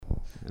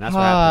And that's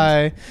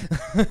Hi.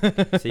 what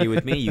happens. See,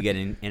 with me, you get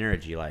an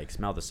energy, like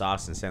smell the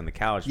sauce and sit on the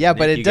couch. Yeah, With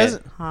but Nick, it you get,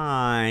 doesn't-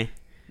 Hi.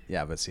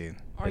 Yeah, but see,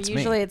 Or it's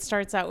usually me. it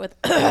starts out with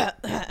That's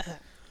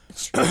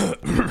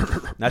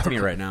me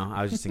right now.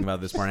 I was just thinking about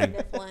it this morning.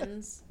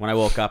 snifflins. When I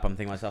woke up, I'm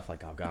thinking to myself,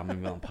 like, oh, God, I'm going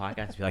to be on the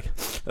podcast. Be like,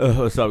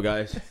 oh, what's up,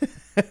 guys?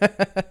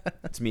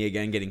 It's me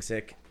again getting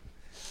sick.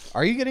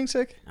 Are you getting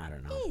sick? I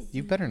don't know.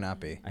 You better not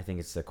be. I think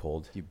it's the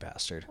cold. You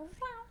bastard.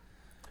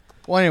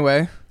 Well,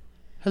 anyway,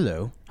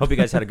 hello. Hope you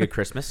guys had a good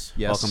Christmas.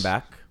 Yes. Welcome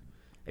back.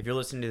 If you're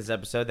listening to this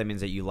episode, that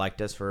means that you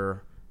liked us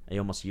for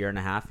almost a year and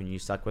a half and you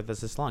stuck with us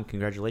this long.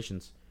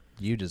 Congratulations.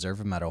 You deserve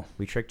a medal.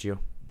 We tricked you.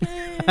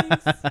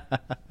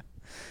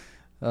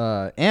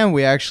 And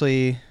we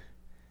actually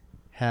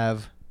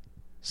have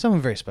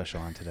someone very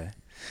special on today.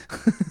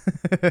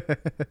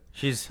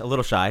 She's a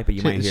little shy, but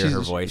you might hear her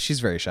voice. She's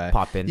very shy.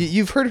 Pop in.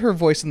 You've heard her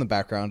voice in the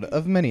background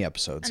of many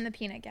episodes. And the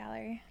peanut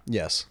gallery.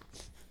 Yes.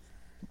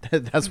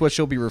 That's what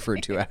she'll be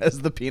referred to as,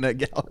 the peanut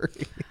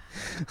gallery.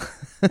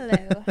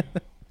 Hello.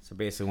 So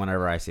basically,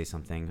 whenever I say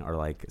something or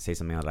like say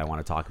something that I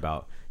want to talk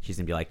about, she's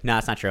gonna be like, "Nah,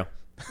 it's not true."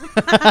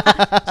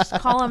 Just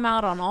call him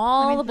out on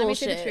all the Let me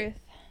say bullshit. the truth.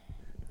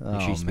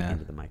 Make sure you Oh, speak into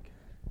man. the mic.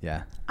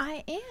 Yeah.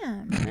 I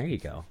am. There you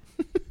go.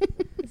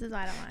 This is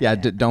why I don't want Yeah,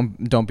 to.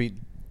 don't be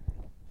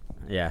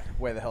Yeah.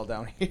 way the hell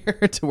down here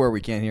to where we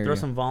can't hear Throw you.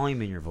 some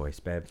volume in your voice,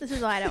 babe. This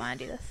is why I don't want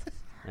to do this.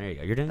 There you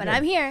go. You're doing But good.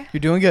 I'm here. You're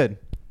doing good.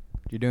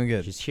 You're doing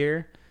good. She's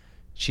here.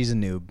 She's a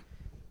noob.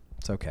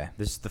 It's okay.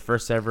 This is the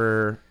first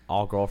ever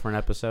all girlfriend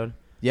episode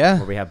Yeah.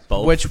 where we have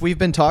both. Which we've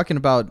been talking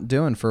about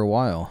doing for a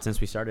while.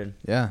 since we started.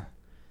 Yeah.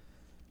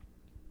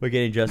 We're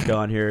getting Jessica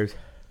on here.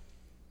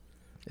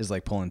 Is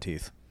like pulling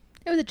teeth.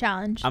 It was a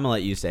challenge. I'm gonna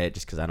let you say it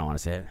just because I don't want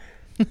to say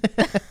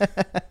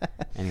it.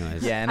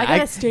 Anyways. Yeah, and I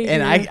gotta stay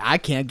and here. I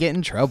can't get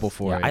in trouble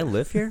for Yeah, it. I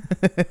live here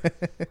and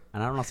I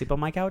don't want to sleep on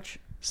my couch.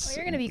 Well,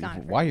 you're gonna be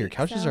gone for Why a your week,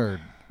 couches so-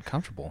 are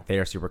comfortable? They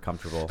are super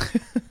comfortable.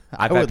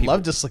 I I've had would people-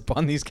 love to sleep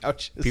on these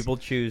couches. People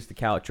choose the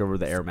couch over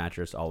the air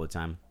mattress all the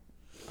time.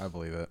 I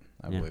believe it.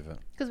 I Yeah. believe it.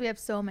 Because we have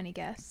so many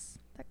guests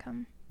that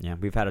come. Yeah,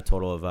 we've had a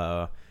total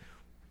of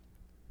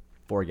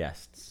 4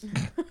 guests,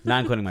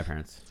 not including my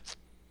parents.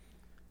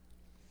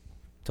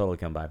 Totally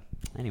come by.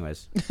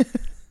 Anyways,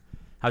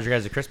 how's your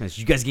guys' Christmas?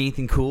 Did you guys get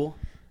anything cool?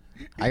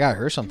 I got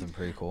her something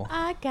pretty cool.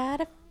 I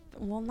got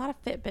not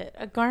a Fitbit,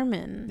 a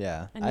Garmin.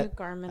 Yeah. A new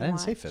Garmin I didn't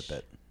say watch.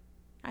 Fitbit.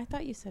 I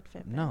thought you said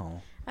Fitbit.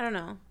 No. I don't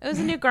know. It was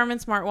a new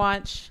Garmin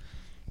smartwatch.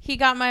 He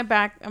got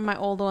my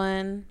old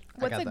one.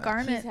 What's got a that.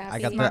 Garmin? He's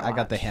happy. I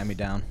got the Smartwatch. hand me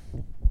down.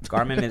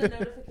 Garmin The is,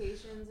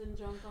 notifications and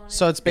junk on it.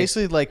 So it's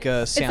basically like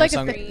a It's like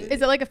Samsung.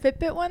 is it like a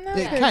Fitbit one though?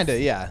 Yeah. Kind of,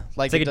 yeah. it's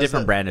like a it does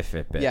different the- brand of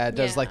Fitbit. Yeah, it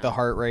does like Yeah. the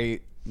heart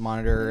rate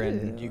monitor,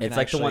 and you can It's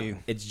like actually. the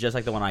one. It's just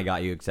like the one I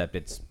got you, except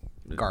it's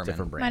a Garmin.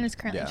 different brand. Mine is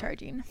currently Yeah.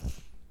 charging.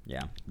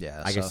 Yeah.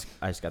 Yeah, I so- guess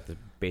I just got the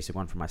basic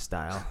one for my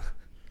style.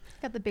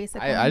 Got the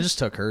basic I one. just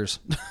took hers.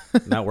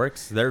 That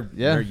works. They're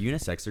Yeah. they're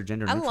unisex. They're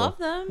gender I neutral. love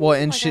them. Well,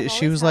 and Like, she I've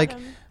she always was had like,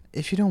 them.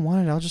 if you don't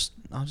want it, I'll just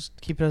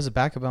keep it as a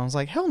backup. And I was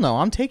like, hell no,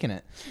 I'm taking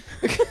it.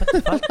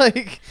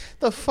 Like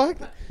the fuck.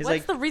 He's What's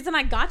like, the reason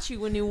I got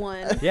you a new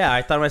one? yeah,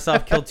 I thought to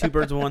myself, kill 2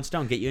 birds with 1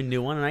 stone. Get you a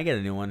new one, and I get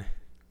a new one.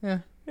 Yeah,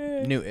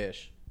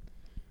 new-ish.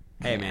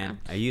 Hey, man,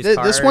 a used Th-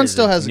 car this one is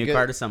still has a new good-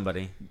 car to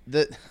somebody.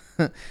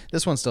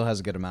 This one still has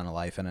a good amount of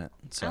life in it.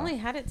 So I only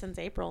had it since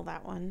April.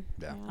 That one.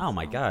 Yeah. Oh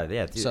my so- god,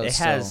 yeah, dude, So it it's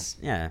has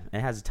it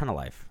has a ton of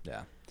life.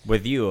 yeah.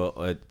 With you,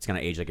 it's gonna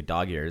age like a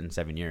dog year in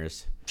 7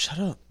 years. Shut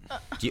up.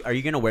 Are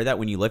you gonna wear that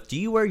when you lift? Do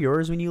you wear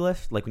yours when you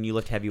lift? Like when you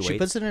lift heavy weights? She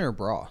puts it in her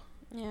bra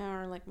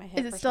Yeah, or like my hip.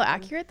 Is it or still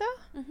something. accurate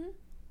though?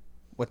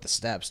 with the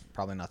steps.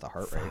 Probably not the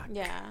heart rate.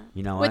 Yeah.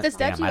 You know With what? the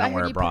steps, Damn, I I don't heard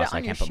wear a you bra, put it so I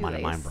on your can't put mine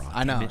in my shoelace. bra.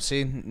 I know. Damn it.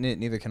 See,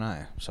 neither can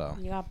I. So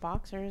You got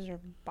boxers or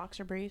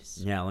boxer briefs?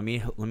 Yeah, let me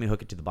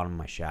hook it to the bottom of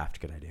my shaft.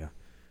 Good idea.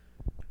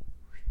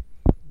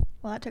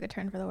 Well, that took a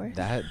turn for the worse.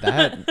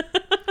 that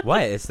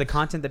What? It's the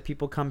content that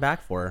people come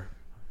back for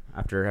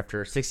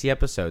after 60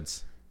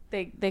 episodes.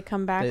 They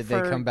come back they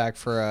for come back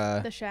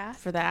for The shaft.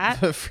 for that.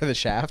 for the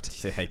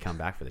shaft. They come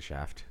back for the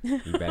shaft. You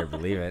better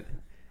believe it.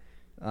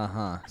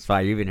 Uh-huh. That's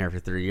why you've been here for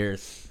 3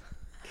 years.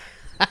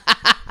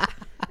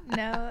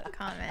 No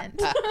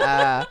comment.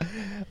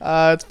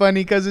 It's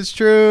funny because it's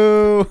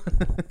true.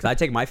 Cause I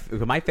take my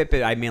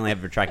Fitbit. I mainly have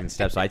for tracking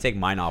steps, so I take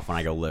mine off when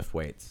I go lift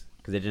weights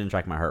because it didn't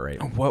track my heart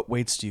rate. What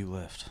weights do you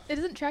lift? It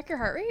doesn't track your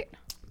heart rate?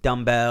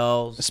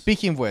 Dumbbells.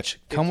 Speaking of which,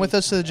 come with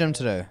us to the gym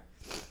today.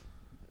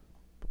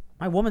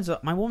 My woman's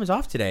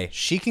off today.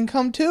 She can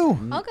come too.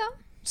 I'll go.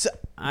 So,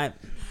 I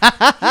He's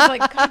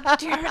like, God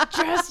damn it,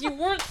 Jess, you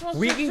weren't supposed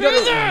we to can do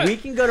go that.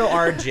 to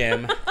our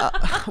gym.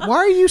 why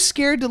are you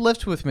scared to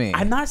lift with me?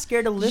 I'm not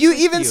scared to lift. You with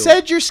even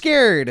said you're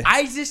scared.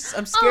 I'm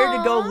scared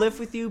to go Aw. lift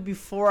with you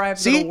before I have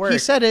to See, go to work. he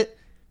said it.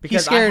 Because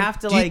He's scared. I have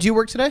to do, you, like. do you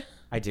work today?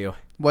 I do.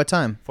 What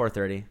time?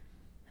 4:30.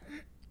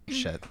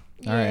 Shit.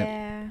 All right.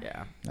 Yeah.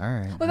 Yeah. All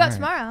right. What about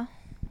tomorrow?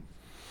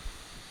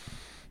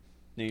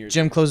 New Year's.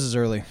 Gym closes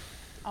early,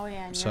 Oh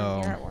yeah, and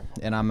so you're at work.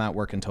 and I'm at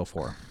work until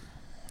 4.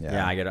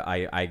 Yeah,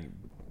 I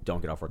don't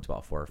get off work till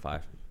about 4 or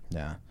 5.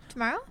 Yeah.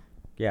 Tomorrow?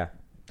 Yeah.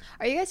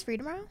 Are you guys free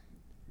tomorrow?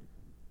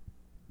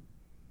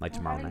 like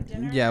tomorrow night.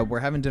 Yeah, we're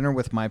having dinner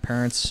with my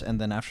parents, and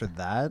then after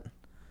that,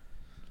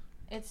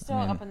 It's still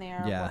I mean, up in the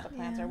air yeah. of what the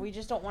plans Yeah. are. We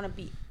just don't want to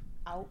be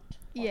out.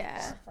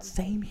 Yeah.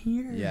 Same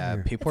here. yeah,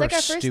 It's people like are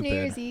our first stupid. New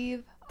Year's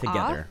Eve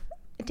Together.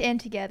 and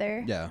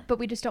together. Yeah. But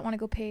we just don't want to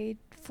go pay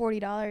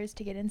 $40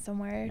 to get in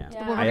somewhere. Yeah.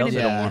 Yeah. We're I gonna also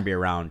be- don't want to be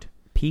around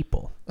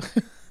people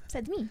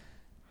Besides me.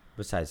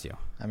 besides you.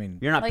 I mean,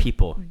 You're not Like,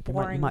 people.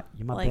 boring,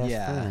 You're my like- best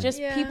Yeah. friend. Just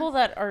Yeah. people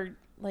that are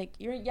like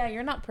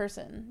you're not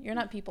person. You're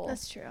not people.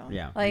 That's true.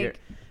 yeah. like- You're-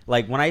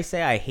 like when I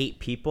say I hate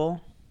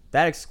people,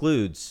 that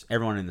excludes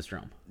everyone in this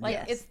room. Like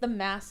Yes. it's the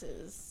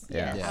masses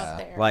Yeah. Yeah. out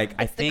there. Like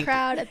I It's the think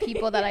crowd of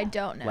people that I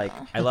don't know. like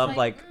I love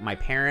like my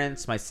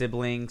parents, my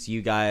siblings,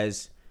 you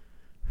guys,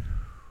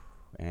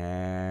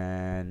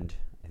 and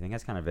I think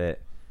that's kind of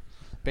it.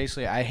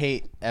 basically, I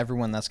hate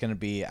everyone that's gonna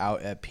be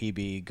out at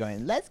PB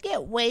going, "Let's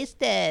get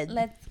wasted."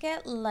 Let's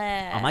get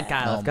lit. Oh my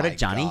god, Oh let's go to my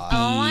Johnny God.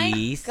 Oh my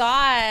D's.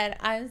 god,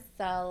 I'm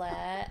so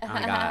lit. Oh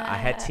my god, I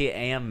had 2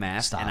 a.m.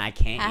 mess Stop. and I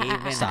can't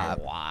even Stop.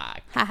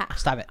 walk.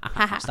 Stop it!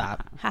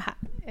 Stop!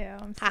 Ew,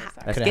 I'm so sorry. Let's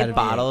Could've get had a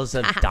bottles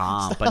of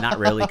Dom, but not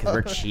really because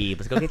we're cheap.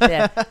 Let's go get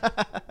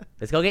that.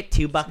 Let's go get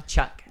 $2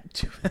 Chuck.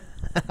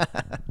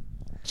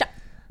 Chuck.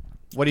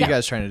 What are you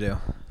guys trying to do?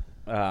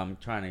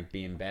 Trying to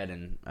be in bed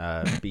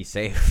and be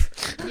safe.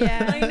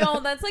 Yeah. I know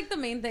that's like the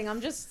main thing. I'm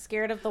just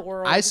scared of the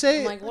world. I say-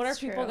 I'm like, what are That's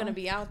people true. gonna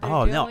be out there?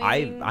 Oh no,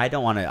 doing? I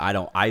don't want to.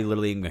 I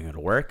literally am going to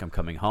work. I'm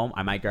coming home.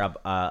 I might grab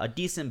a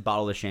decent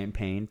bottle of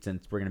champagne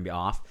since we're going to be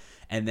off,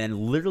 and then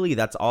literally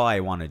that's all I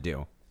want to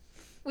do.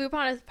 We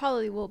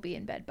probably will be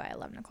in bed by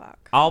 11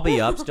 o'clock. I'll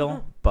be up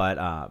still, but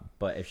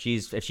if she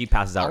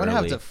passes out I'm gonna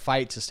early, have to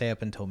fight to stay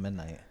up until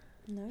midnight.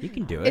 No, you you're can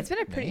not. do it. It's been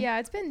a pretty, Me? yeah,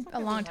 it's been a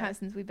Okay, long we time have.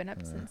 since we've been up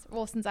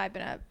since I've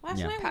been up Last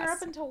Yeah. night we were up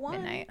past until 1.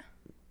 midnight.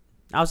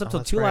 I was up till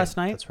that's 2 right. last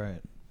night. That's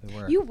right. We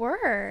were. You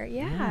were,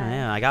 yeah.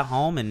 Yeah, I got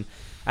home and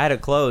I had to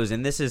close,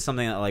 and this is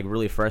something that like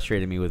really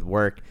frustrated me with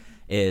work.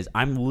 Is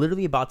I'm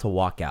literally about to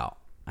walk out.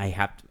 I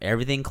have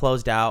everything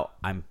closed out.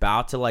 I'm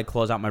about to like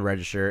close out my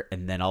register,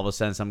 and then all of a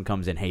sudden someone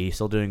comes in. Hey, you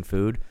still doing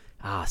food?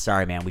 Ah,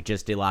 sorry, man. We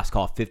just did last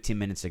call 15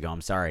 minutes ago.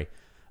 I'm sorry.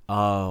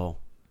 Oh,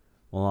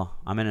 well,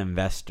 I'm an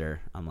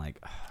investor. I'm like,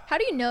 How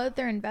do you know that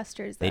they're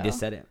investors, though? they just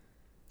said it.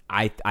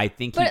 I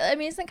think. But I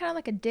mean, isn't it kind of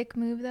like a dick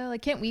move, though?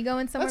 Like, can't we go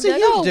in somewhere That's and a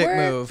be like, huge oh, dick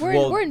we're, move. We're,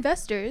 Well, we're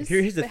investors.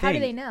 Here's the but thing. How do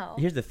they know?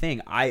 Here's the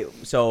thing.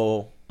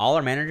 So all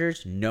our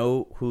managers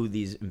know who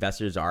these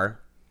investors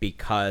are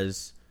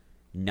because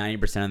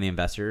 90% of the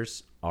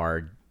investors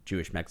are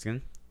Jewish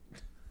Mexican.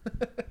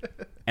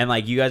 And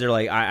like you guys are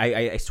like,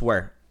 I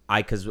swear,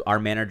 because our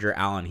manager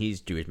Alan,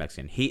 he's Jewish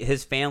Mexican.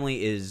 His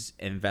family is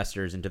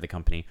investors into the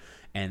company,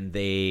 and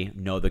they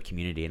know the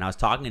community. And I was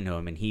talking to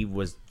him, and he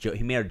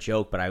made a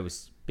joke, but I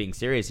was being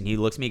serious. And he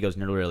looks at me, and goes,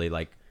 "No, really,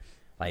 like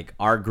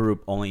our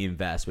group only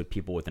invests with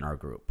people within our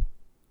group.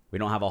 We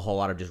don't have a whole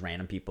lot of just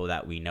random people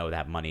that we know that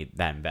have money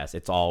that invest.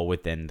 It's all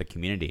within the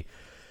community."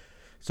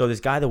 So this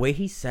guy, the way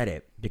he said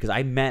it, because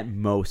I met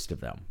most of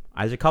them.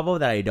 There's a couple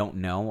that I don't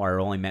know, or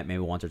only met maybe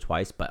once or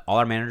twice, but all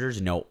our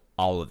managers know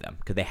all of them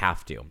because they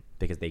have to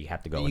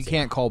go. You and say,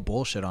 can't call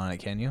bullshit on it,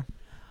 can you?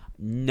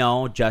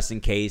 no, just in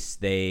case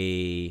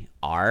they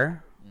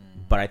are.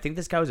 But I think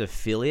this guy was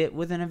affiliate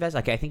with an investor.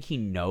 Like I think he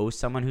knows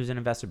someone who's an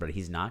investor, but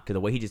he's not. Because the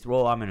way he just,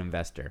 well, I'm an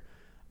investor.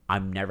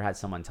 I've never had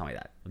someone tell me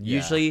that. Yeah.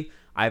 Usually,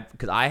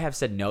 because I have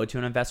said no to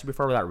an investor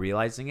before without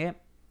realizing it,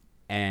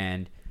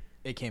 and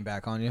It came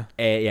back on you.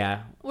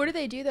 yeah. What do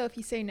they do, though, if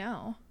you say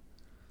no?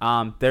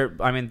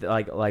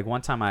 Like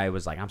one time I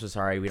was like, I'm so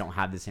sorry, we don't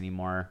have this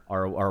anymore,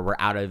 or we're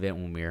out of it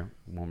when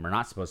we're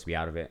not supposed to be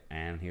out of it.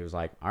 And he was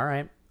like, all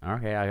right,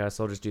 okay, I guess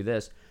I'll just do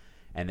this.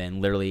 And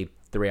then literally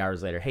 3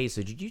 hours later, hey,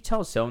 so did you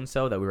tell so and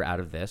so that we were out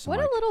of this? I'm What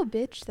like, a little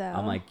bitch, though.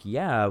 I'm like,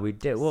 yeah, we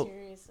did. Well,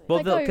 Seriously. well,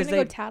 like, oh, you're because gonna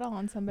go they, tattle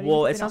on somebody.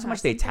 well, because it's they not so don't much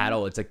have they something?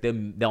 tattle. It's like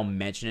they'll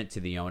mention it to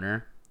the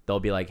owner. They'll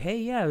be like, hey,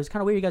 yeah, it was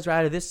kind of weird you guys were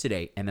out of this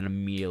today. And then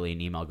immediately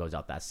an email goes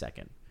out that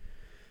second.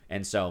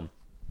 And so,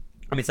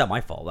 I mean, it's not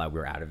my fault that we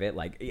were out of it.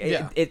 Like,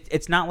 Yeah.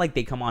 it's not like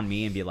they come on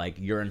me and be like,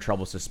 you're in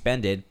trouble,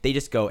 suspended. They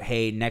just go,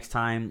 hey, next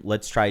time,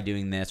 let's try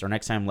doing this. Or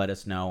next time, let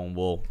us know, and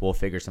we'll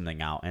figure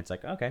something out. And it's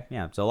like, okay,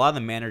 yeah. So a lot of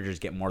the managers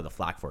get more of the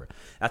flack for it.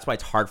 That's why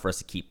it's hard for us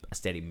to keep a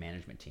steady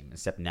management team.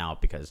 Except now,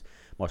 because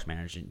most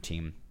management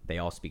team, they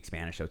all speak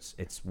Spanish. So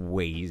it's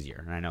way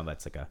easier. And I know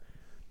that's like a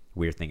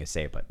weird thing to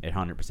say, but it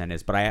 100%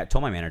 is. But I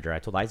told my manager, I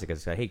told Isaac, I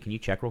said, hey, can you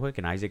check real quick?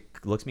 And Isaac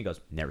looks at me and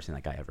goes, never seen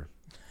that guy ever.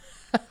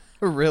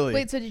 Really?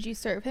 Wait, so did you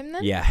serve him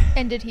then? Yeah.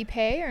 And did he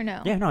pay or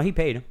no? Yeah, no, he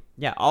paid.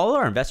 Yeah, all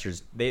our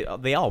investors, they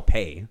all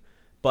pay.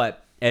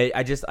 But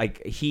I just,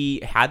 like, he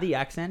had the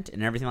accent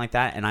and everything like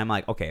that. And I'm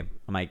like, okay.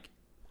 I'm like,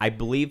 I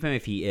believe him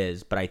if he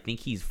is, but I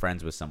think he's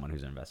friends with someone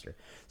who's an investor.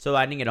 So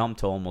I didn't get home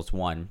till almost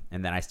 1.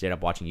 And then I stayed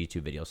up watching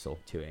YouTube videos till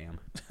 2 a.m.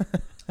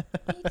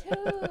 Me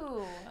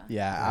too.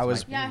 Yeah, That's I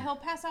was Yeah, he'll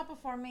pass out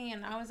before me,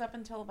 and I was up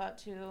until about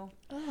 2.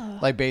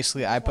 Ugh. like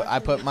basically I put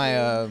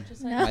my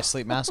Just like- my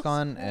sleep mask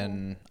on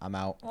and I'm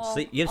out. Well,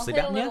 Sleep- you have I'll sleep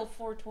hit a apnea? little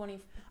 420.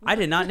 I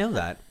did not know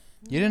that.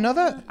 You didn't know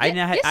that? I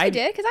didn't. Yes, you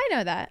did, because I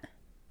know that.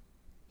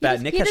 that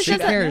just- Nick he has just sleep She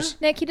doesn't- apnea?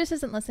 cares. Nick, he just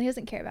doesn't listen. He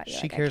doesn't care about you.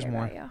 She like I cares care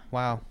more. about you.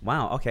 Wow.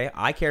 Wow. Okay,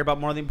 I care about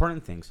more of the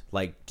important things.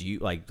 Like, do you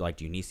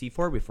do you need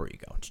C4 before you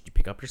go? Did you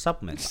pick up your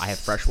supplements? I have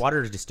fresh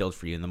water distilled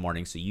for you in the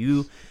morning, so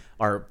you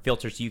are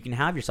filtered, so you can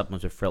have your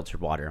supplements with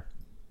filtered water.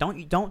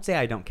 Don't say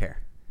I don't care.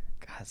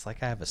 God, it's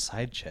like I have a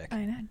side chick.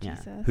 I know. Yeah.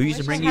 Jesus. Who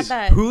used to wish I bring had you?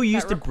 that- Who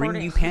used that to bring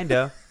you recording.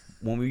 Panda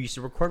when we used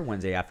to record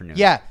Wednesday afternoon?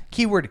 Yeah.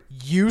 Keyword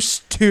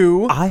used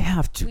to. I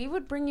have to. We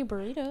would bring you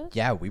burritos.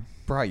 Yeah, we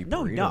brought you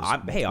No, burritos no.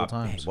 I'm, hey,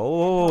 multiple hey, times. whoa,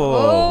 whoa,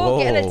 Oh,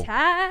 whoa, get whoa.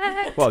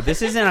 attacked. Whoa,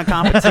 this isn't a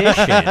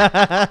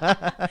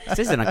competition. This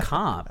isn't a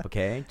comp,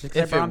 okay? Just 'cause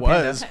I If brought it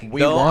Panda. was,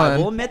 we Though, I won.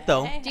 will admit,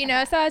 though. Do you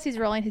notice that as he's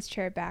rolling his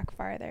chair back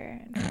farther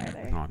and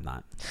farther? No, I'm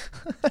not.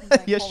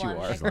 Like, Yes, hold you on,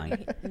 are. Nick, She's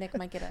lying. Nick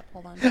might get up.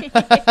 Hold on.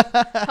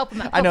 Help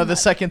him out. I know help the him out.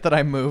 second that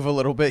I move a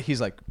little bit, he's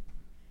like,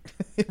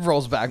 he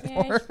rolls back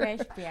more.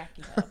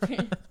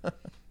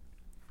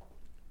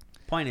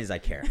 Point is, I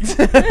care.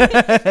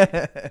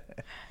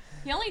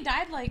 He only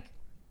died like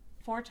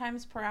 4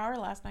 times per hour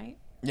last night.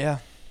 Yeah.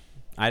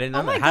 I didn't know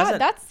Oh my that. How's god, it?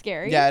 that's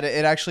scary. Yeah,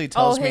 it actually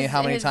tells me his-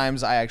 how many his-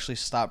 times I actually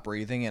stop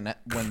breathing and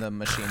when the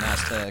machine has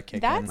to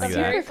kick That's in. Like The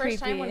that. very super first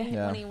time when creepy. he,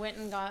 Yeah. when he went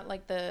and got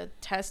like the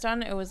test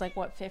done, it was like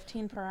what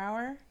 15 per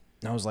hour.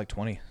 That was like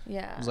 20.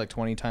 Yeah, It was like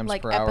 20 times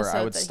like per hour. episodes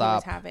I would that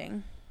stop. he was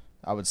having.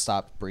 I would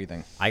stop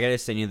breathing. I gotta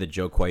send you the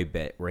Joe Coy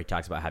bit where he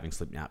talks about having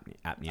sleep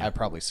apnea. I've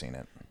probably seen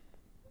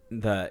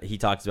it. He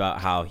talks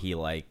about how he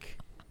like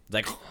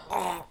Yeah.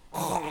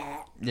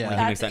 He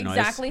That's makes that noise.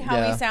 exactly how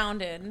Yeah. he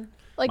sounded.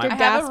 Like My- you're I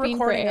have a gasping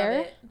for recording of air.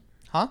 it.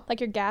 Huh? Like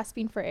you're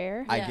gasping for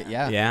air. I Yeah. get,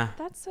 yeah. yeah.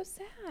 That's so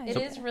sad. It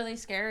is really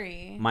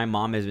scary. My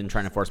mom has been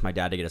trying to force my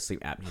dad to get a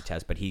sleep apnea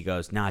test, but he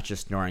goes, "Nah, it's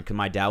just snoring." Because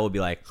my dad will be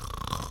like,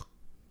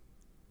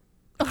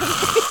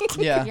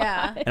 Yeah.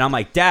 Yeah. and I'm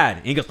like, "Dad,"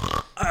 and he goes,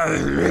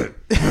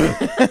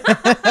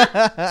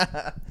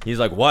 he's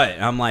like, "What?"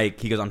 And I'm like,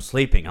 he goes, "I'm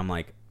sleeping." I'm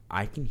like,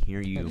 "I can hear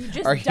you." You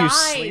just Are you died.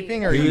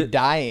 sleeping or are He- you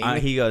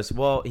dying? He goes,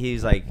 "Well,"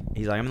 he's like,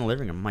 "I'm in the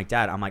living room." I'm like,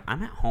 "Dad," I'm like,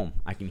 "I'm at home.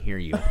 I can hear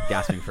you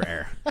gasping for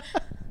air."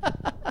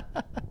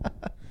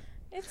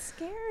 It's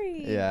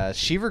scary. Yeah,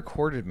 she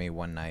recorded me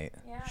one night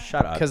Yeah.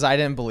 Shut up. because I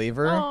didn't believe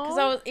her. Because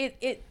I was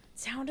it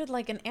sounded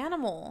like an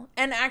animal.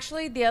 And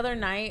actually the other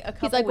night, a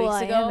couple He's like, weeks well,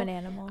 I ago, am an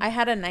animal. I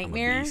had a I'm a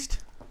nightmare beast.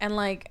 and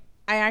like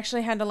I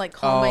actually had to like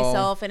calm Oh.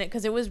 myself in it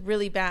because it was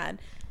really bad.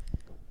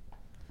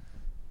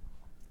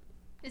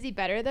 Is he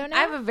better though now?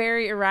 I have a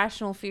very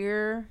irrational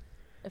fear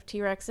of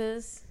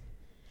T-Rexes.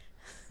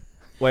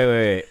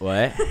 Wait,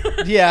 what?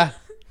 Yeah,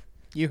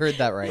 you heard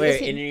that right.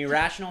 Wait, an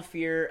irrational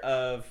fear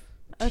of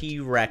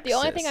T-Rex. the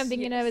only thing I'm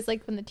thinking of is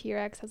like when the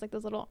T-Rex has like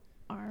those little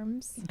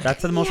arms.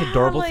 That's the most Yeah,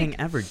 adorable like- thing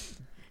ever.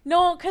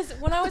 No, because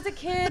when I was a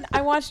kid,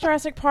 I watched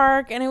Jurassic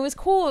Park and it was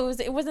cool.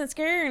 It wasn't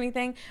scary or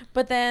anything.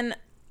 But then,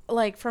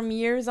 like from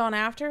years on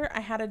after, I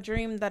had a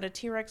dream that a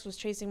T-Rex was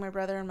chasing my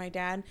brother and my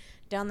dad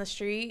down the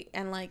street,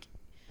 and like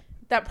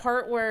that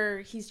part where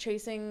he's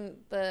chasing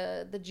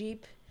the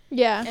Jeep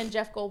Yeah. and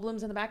Jeff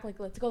Goldblum's in the back, like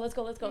let's go.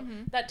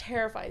 Mm-hmm. That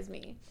terrifies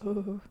me.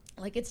 Ooh.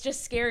 Like it's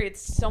just scary.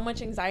 It's so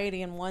much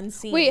anxiety in one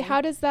scene. Wait, how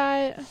does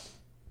that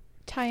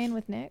tie in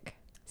with Nick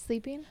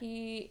sleeping?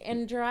 He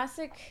in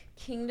Jurassic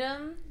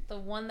Kingdom, the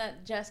one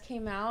that just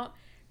came out.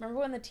 Remember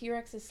when the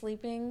T-Rex is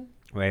sleeping?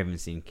 We haven't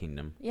seen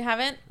Kingdom. You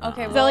haven't?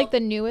 Okay. Uh-uh. Is that like the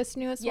newest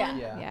Yeah. one?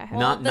 Yeah. Yeah. Well,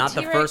 not the not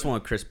the T-Rex- first one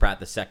with Chris Pratt,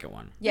 the second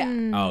one.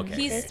 Yeah. Oh, okay.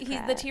 He's okay. the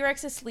Pratt.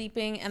 T-Rex is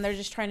sleeping and they're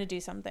just trying to do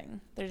something.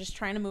 They're just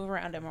trying to move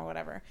around him or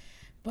whatever.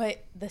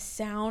 But the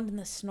sound and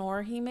the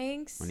snore he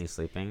makes, When he's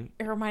sleeping.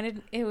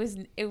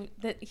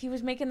 that he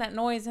was making that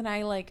noise, and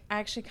I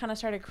actually kind of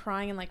started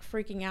crying and like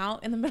freaking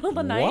out in the middle of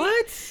the night.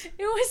 What?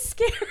 It was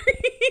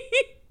scary.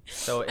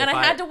 So if And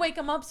I had to wake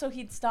him up so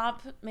he'd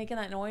stop making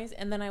that noise,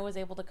 and then I was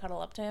able to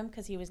cuddle up to him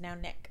because he was now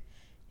Nick.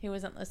 He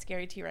wasn't a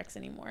scary T-Rex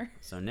anymore.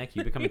 So Nick,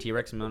 you become a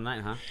T-Rex in the middle of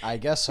the night, huh? I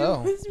guess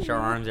so. Short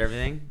arms,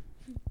 everything.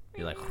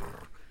 You're like,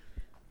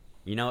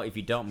 you know, if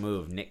you don't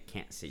move, Nick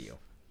can't see you.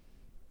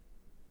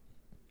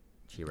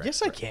 T-Rex.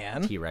 Yes, I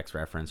can. T-Rex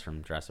reference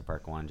from Jurassic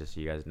Park 1, just so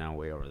you guys know,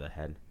 way over the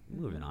head.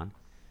 Moving on.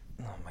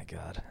 Oh my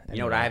god. You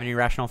know what I have an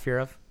irrational fear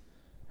of?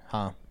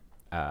 Huh?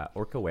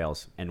 Orca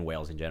whales and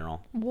whales in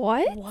general.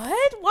 What?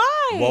 What?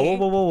 Why?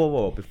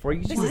 Whoa! Before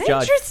you This two is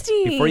judge,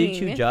 interesting. before you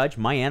two judge,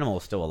 my animal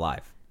is still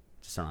alive.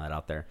 Just throwing that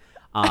out there.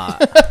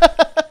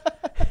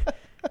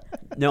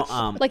 No,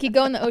 Like you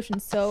go in the ocean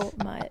so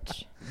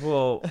much.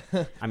 well, I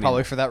mean,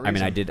 Probably for that I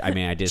mean, I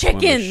reason. did swim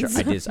with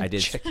Chickens. I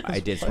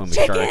did swim with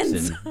sharks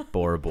Chickens. in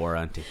Bora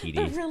Bora and Tahiti.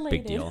 Big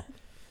Related. deal.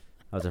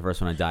 I was the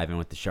first one to dive in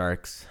with the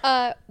sharks.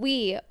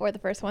 We were the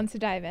first ones to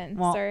dive in,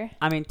 Well, sir.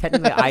 I mean,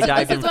 technically, I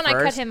dived This in is when first.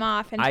 I cut him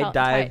off and I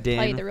dived tell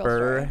you in the real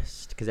story.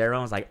 first because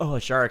everyone was like, "Oh,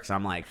 sharks!"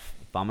 I'm like,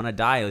 "If I'm gonna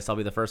die, at least I'll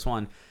be the first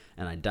one."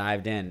 And I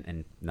dived in,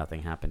 and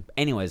nothing happened.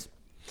 Anyways,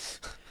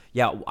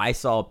 yeah, I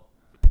saw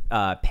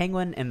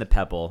Penguin and the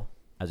Pebble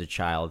as a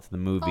child, the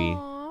movie,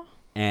 Aw.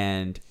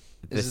 and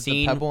the Is it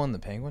scene. the Pebble and the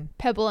Penguin?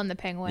 Pebble and the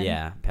Penguin.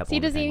 Yeah, Pebble. See, he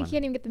and the doesn't even, Penguin. he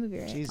can't even get the movie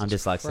right. Jesus I'm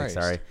dyslexic, Christ.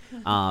 sorry.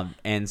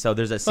 And so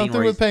there's a scene Something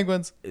where with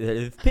penguins.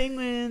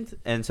 penguins,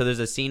 and so there's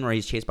a scene where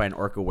he's chased by an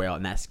orca whale,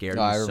 and that scared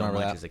Oh, I me so remember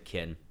much that. as a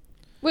kid.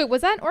 Wait,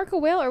 was that an orca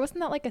whale or wasn't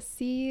that like a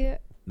sea?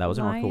 That was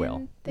an orca lion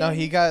whale. No, thing?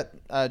 he got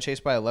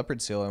chased by a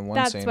leopard seal in one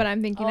That's scene. what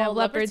I'm thinking of.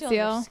 Leopard seals are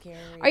seal. scary.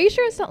 Are you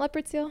sure it's not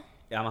leopard seal?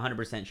 Yeah, I'm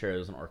 100% sure it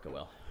was an orca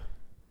whale.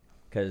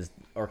 Because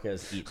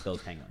orcas eat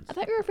those penguins. I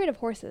thought you were afraid of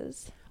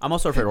horses. I'm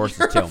also afraid of horses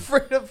You're too.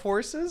 afraid of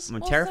horses? I'm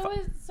Well,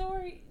 terrified.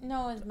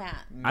 no, it's Matt.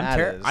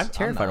 I'm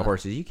terrified of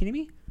horses. Are you kidding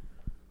me?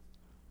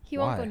 He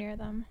won't go Why? near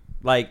them.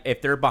 Like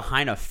if they're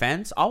behind a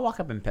fence, I'll walk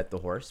up and pet the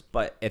horse.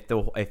 But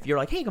if you're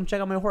like, hey, come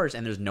check out my horse,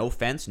 and there's no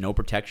fence, no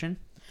protection,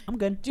 I'm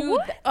good. Dude,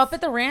 up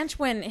at the ranch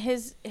when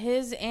his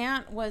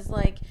aunt was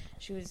like,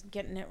 she was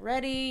getting it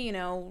ready, you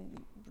know,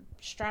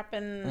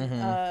 strapping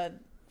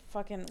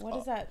fucking, what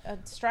is that? A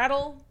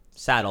straddle?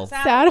 Saddle.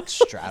 Saddle.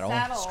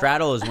 Straddle.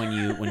 Straddle is when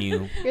you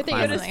You're thinking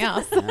climb of a- something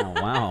else. Oh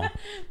wow.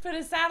 Put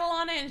a saddle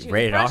on it and she was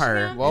Rated brushing R.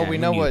 him. Well, we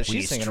know when what when she's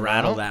you thinking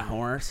straddle about. that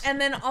horse.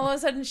 And then all of a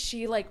sudden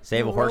she like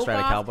Save a horse, broke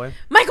ride a off. cowboy.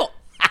 Michael!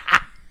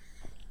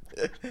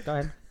 Go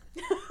ahead.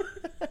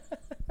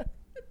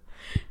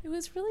 It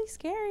was really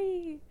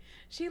scary.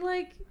 She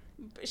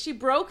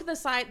broke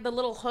the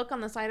little hook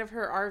on the side of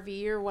her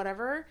RV or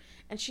whatever,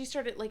 and she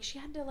started she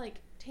had to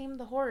tame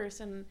the horse,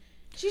 and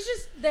she's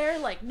just there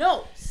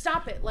no,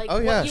 stop it, Oh,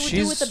 yeah, what you would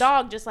do with the she's-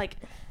 dog, just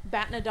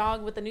batting a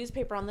dog with the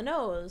newspaper on the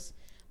nose.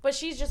 But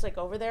she's just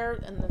over there,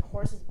 and the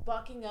horse is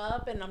bucking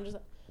up, and I'm just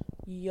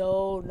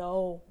yo,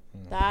 no,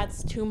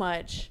 that's too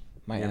much.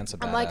 My aunt's a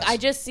badass. I'm I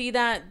just see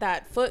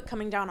that foot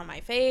coming down on my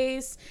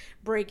face,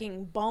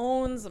 breaking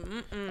bones.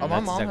 Mm-mm. Oh, my That's mom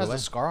exactly has what- a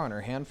scar on her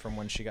hand from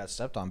when she got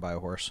stepped on by a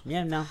horse.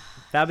 Yeah, no.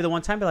 That'd be the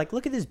one time. Be like,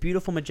 look at this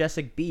beautiful,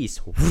 majestic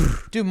beast.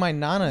 Dude, my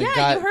nana Yeah,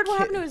 got... you heard what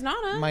happened to his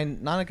nana. My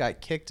nana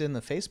got kicked in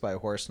the face by a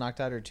horse, knocked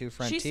out her two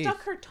front She teeth.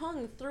 stuck her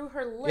tongue through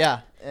her lip.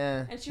 Yeah.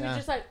 And she was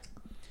just okay.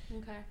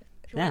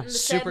 She Yeah. went in the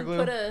shed Super and glue.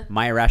 put a...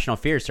 My irrational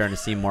fear is starting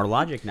to seem more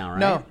logic now, right?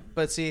 No,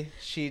 but see,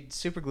 she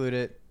super glued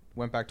it,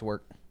 went back to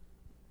work.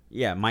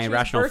 Yeah, my She was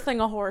irrational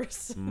birthing a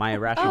horse. my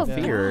irrational Oh,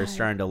 fear is God.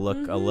 starting to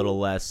look a little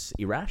less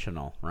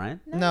irrational, right?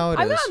 No, it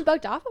I've is. gotten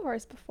bucked off a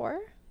horse before,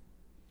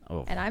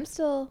 Oh, and I'm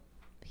still,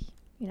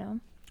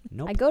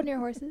 nope. I go near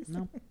horses.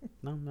 No.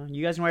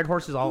 You guys can ride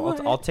horses.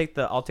 I'll take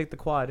the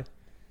quad.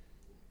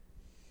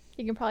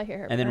 You can probably hear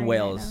her. And then purring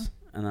whales. right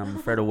And I'm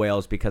afraid of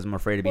whales because I'm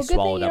afraid to be now. Well, good thing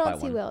swallowed you up by don't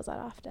see one. whales that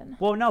often.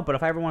 Well, no, but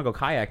if I ever want to go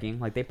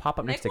kayaking, they pop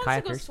up next Nick to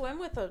wants to go kayakers. swim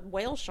with a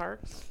whale shark.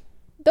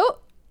 Though,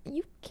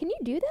 can you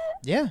do that?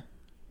 Yeah.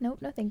 Nope,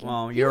 no thank you.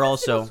 Well, He you're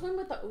wants to go also swim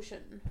with the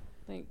ocean.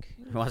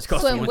 who wants to go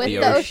Swim with the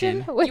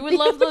ocean. With You would the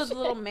love those ocean.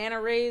 little manta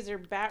rays or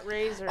bat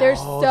rays. Or They're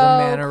Oh, so the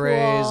manta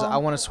rays. cool. I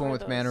want to swim What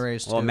with are manta those?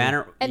 rays too.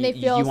 Well, And they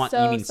you feel mean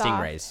so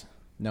stingrays? soft.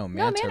 No,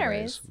 manta manta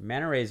rays. rays.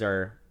 Manta rays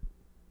are.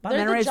 But They're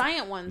manta the rays,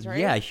 giant ones, right?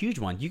 Yeah, huge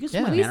ones. You can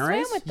swim Yeah. with We manta swam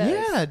rays. with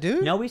those. Yeah,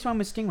 dude. No, we swim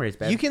with stingrays,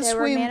 babe. You can There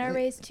were swim. manta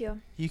rays too.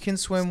 You can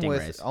swim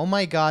with. Stingrays. Oh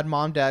my God,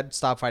 Mom, Dad,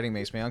 stop fighting.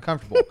 Makes me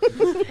uncomfortable.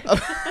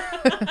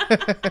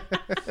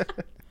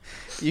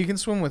 You can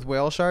swim with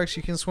whale sharks.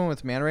 You can swim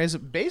with manta rays.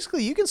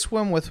 Basically, you can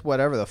swim with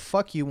whatever the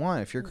fuck you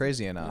want if you're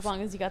crazy enough. As long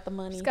as you got the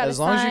money. Just gotta As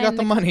long as you got sign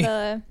the money.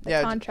 the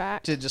Yeah,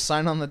 contract. To just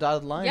sign on the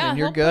dotted line Yeah, and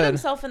you're he'll put good.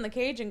 himself in the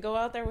cage and go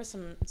out there with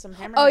some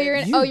hammerheads. Oh, you're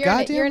in. You Oh, you're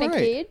goddamn you're in a right.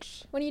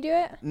 cage when you do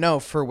it. No,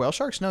 for whale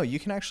sharks, no. You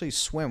can actually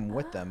swim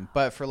with them.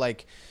 But for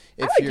if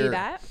would do you're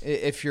that.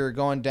 if you're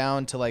going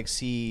down to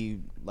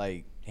see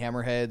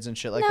hammerheads and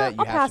shit like No, that, you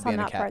I'll have pass to be on in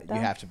a that part, You though.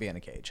 have to be in a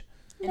cage.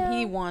 And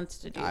he No. wants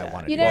to do I that.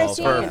 wanna You do never Well,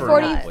 seen for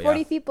 40, now, yeah.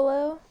 40 feet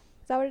below?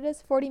 Is that what it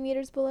is? 40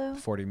 meters below? At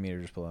 40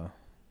 meters below.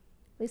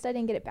 least I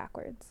didn't get it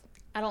backwards.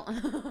 I don't.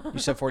 You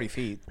said 40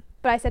 feet,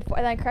 But I said,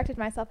 and I corrected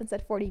myself and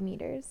said 40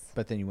 meters.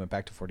 but then you went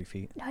back to 40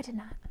 feet. No, I did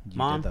not. You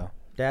Mom, did, though.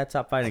 Dad,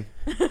 stop fighting.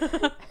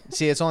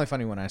 See, it's only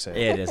funny when I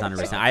say It is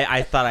 100%.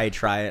 I thought I'd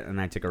try it,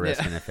 and I took a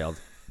risk, Yeah. and it failed.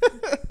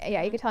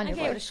 Yeah, you could tell in I your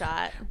gave it a voice.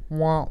 shot.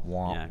 Wah,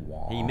 wah, Yeah.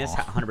 wah. You miss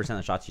 100% of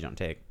the shots you don't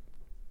take.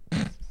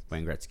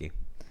 Wayne Gretzky.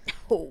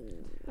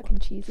 Fucking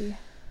cheesy.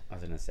 I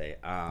was gonna say,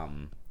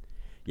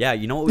 yeah.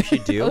 You know what we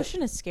should do?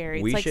 Ocean is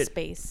scary. We It's like should-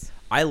 space.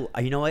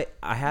 You know what?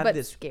 I have But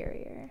this.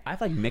 scarier. I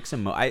have mix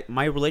and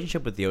my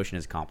relationship with the ocean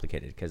is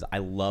complicated because I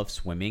love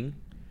swimming,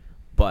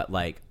 but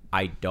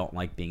I don't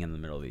like being in the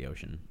middle of the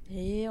ocean.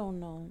 Hell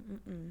no.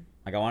 Mm-mm.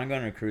 I want to go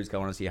on a cruise 'cause I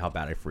want to see how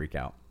bad I freak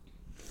out.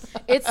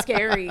 It's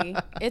scary.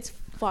 It's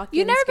fucking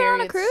You never been scary.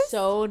 on a It's cruise?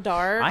 so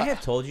dark. I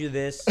have told you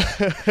this.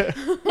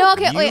 No,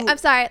 okay, wait. You- I'm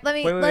sorry. Let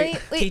me. Wait.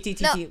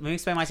 Wait. No. Let me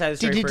explain my side of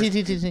the story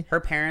first. Her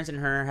parents and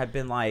her have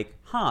been like,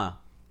 huh,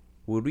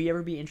 would we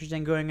ever be interested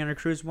in going on a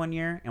cruise one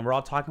year? And we're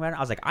all talking about it. I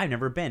was like, I've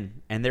never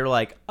been. And they were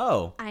like,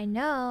 oh. I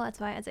know. That's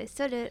why as I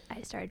said it,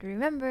 I started to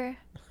remember.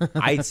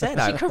 I said She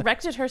I.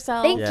 corrected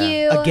herself. Thank Yeah.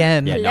 you.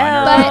 Again. Yeah, no, I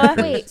never been on a But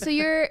cruise. wait, so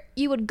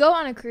you would go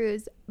on a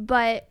cruise,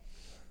 but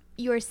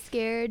you're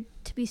scared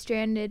to be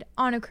stranded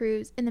on a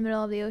cruise in the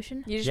middle of the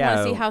ocean? You just Yeah.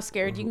 want to see how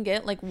scared you can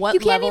get. Like what You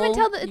can't level even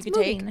tell that you it's could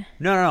take. moving.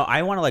 No.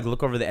 I want to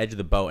look over the edge of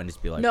the boat and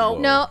just be like, No,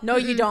 whoa. no,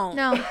 you don't.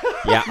 No.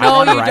 Yeah, I No,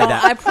 want to you ride don't.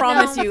 that. I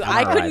promise No. you. I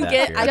I wanna couldn't ride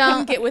get. that I fear.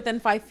 couldn't get within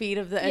 5 feet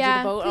of the edge Yeah,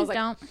 of the boat. I please was like,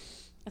 don't.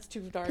 that's too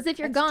dark. Because if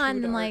you're That's too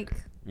gone, then dark.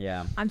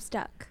 Yeah. I'm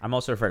stuck. I'm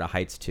also afraid of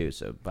heights too,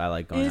 so I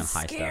like going on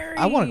high stuff.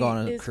 I want to go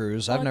on a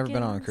cruise. I've never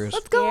been on a cruise.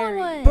 Let's go on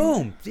one.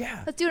 Boom.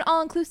 Yeah. Let's do an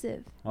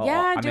all-inclusive. Well,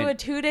 Yeah, I do mean, a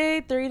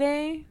 2-day,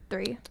 3-day.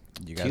 3.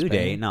 You guys 2 day.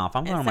 paying? No, if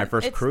I'm going on my It's-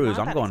 first it's cruise, not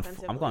I'm that going.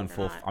 expensive, I'm going believe it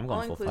full. or not. I'm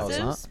going full. All flex.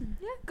 inclusives?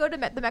 Yeah, go to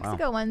the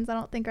Mexico ones. I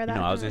don't think are that. You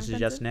know, what I was gonna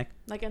suggest, expensive.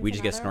 Nick. Like We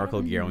just get Ensenada or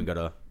snorkel gear and we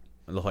whatever? go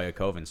to La Jolla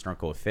Cove and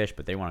snorkel with fish,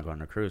 but they want to go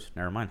on a cruise.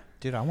 Never mind.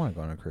 Dude, I want to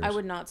go on a cruise. I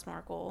would not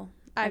snorkel.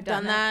 I've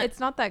done that. It's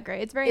not that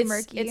great. It's very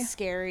murky. It's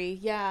scary.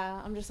 Yeah,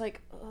 I'm just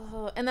like,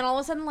 ugh. And then all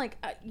of a sudden, like,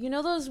 you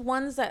know those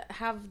ones that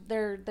have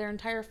their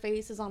entire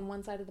face is on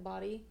one side of the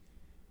body.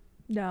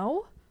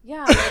 No.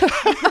 Yeah,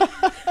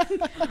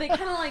 like, they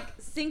kind of like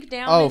sink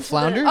down. Oh, into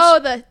flounders? Oh,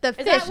 the that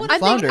fish. what I it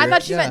think I Flounder,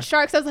 thought she yeah. meant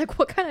sharks. I was like,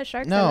 what kind of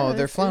sharks? No, are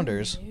they're those?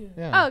 flounders.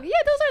 Yeah. Oh yeah,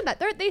 those aren't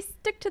that. They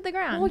stick to the The,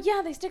 ground. well,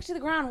 yeah, they stick to the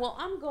ground. Well,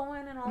 I'm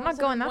going, and all I'm of not a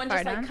sudden going that one far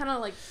just like down. kind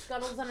of like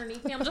scuttles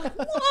underneath me. I'm just like,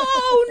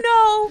 whoa,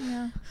 no.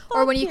 Yeah.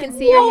 Or when you can Fucking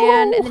see your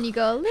hand whoa. and then you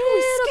go a little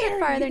bit scary.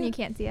 farther and you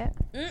can't see it.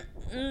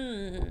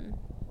 Mm-mm.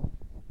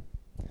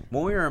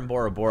 When we were in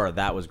Bora Bora,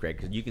 that was great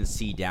because you can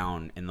see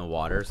down in the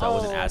water, so that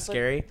wasn't as it's like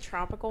scary.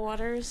 tropical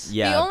waters.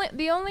 Yeah.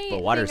 The only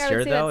But water's thing I would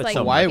here, say though, that's it's like so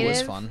Hawaii was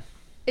negative fun.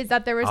 is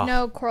that there was Oh,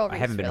 no coral reefs I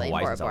haven't been to really in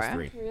Hawaii Bora since I was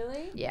Bora. 3.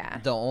 Really? Yeah.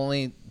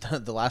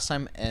 The last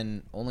time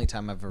and only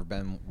time I've ever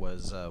been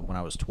was when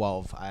I was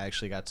 12. I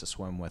actually got to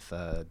swim with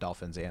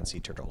dolphins and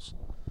sea turtles.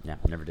 Yeah,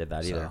 never did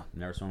that either. So-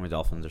 Never swum with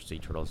dolphins or sea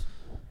turtles.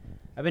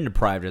 I've been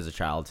deprived as a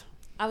child.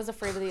 I was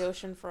afraid of the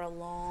ocean for a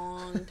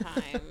long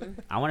time.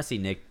 I want to see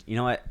Nick. You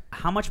know what?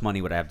 How much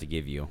money would I have to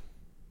give you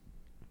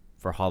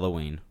for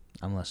Halloween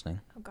I'm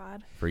listening. Oh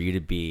God. for you to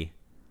be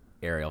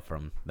Ariel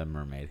from The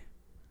Mermaid?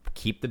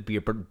 Keep the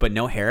beard, but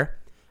no hair.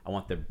 I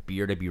want the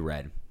beard to be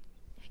red.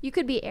 You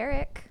could be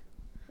Eric.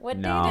 What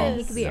No, date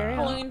He is could be Ariel.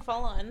 Halloween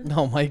fall on?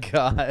 Oh my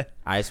god.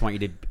 I just want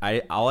you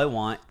to. All I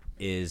want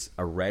is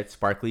a red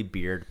sparkly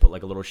beard. Put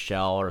like a little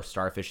shell or a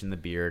starfish in the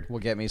beard. We'll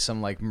get me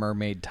some like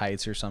mermaid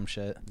tights or some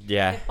shit.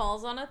 Yeah. It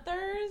falls on a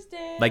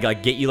Thursday. Like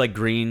get you like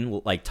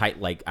green like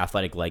tight like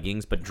athletic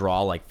leggings, but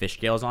draw like fish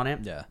scales on it.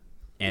 Yeah.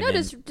 And No,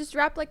 then, just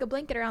wrap like a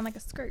blanket around like a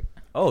skirt.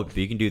 oh,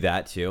 you can do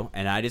that too.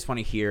 And I just want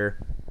to hear,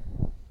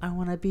 I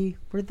want to be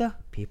where the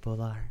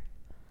people are.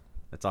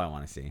 That's all I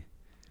want to see.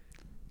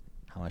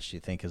 How much do you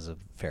think is a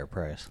fair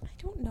price? I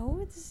don't know.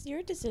 It's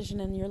your decision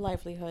and your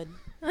livelihood.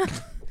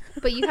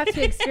 But you have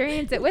to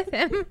experience it with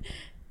him.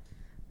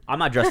 I'm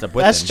not dressed up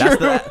with That's him. true.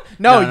 That's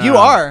No, you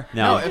are.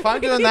 No. If I'm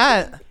doing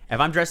that, If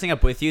I'm dressing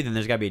up with you, then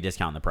there's got to be a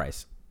discount on the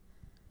price.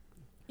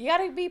 You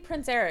gotta be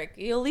Prince Eric.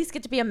 You at least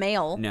get to be a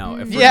male. No.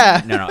 If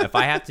Yeah. No. If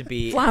I have to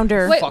be,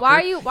 Flounder. Wait, fucker. why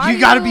are you? Why you are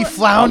gotta be You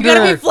flounder.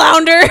 gotta be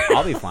flounder.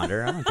 I'll be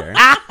Flounder. I don't care.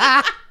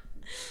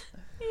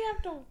 You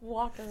have to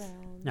walk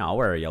around. No, I'll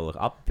wear a yellow.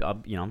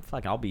 I'll you know, I'm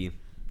fucking. I'll be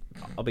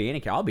any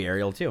character. I'll be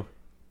Ariel too.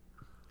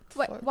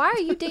 Why are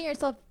you digging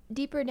yourself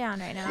deeper down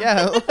right now?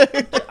 Yeah.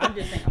 I'm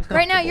just saying.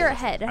 Right now you're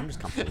ahead. I'm just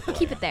comfortable.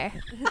 Keep it there.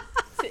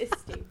 Stay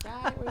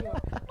right where you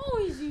are.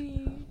 Oh,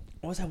 easy.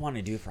 What was I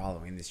wanting to do for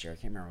Halloween this year? I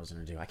can't remember what I was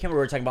gonna do. I can't remember.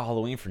 We were talking about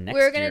Halloween for next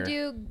We were year. gonna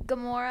do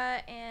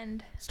Gamora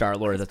and Star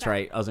Lord. That's Pratt.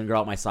 right. I was gonna grow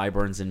out my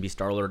sideburns and be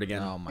Star Lord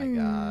again. Oh my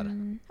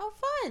god. How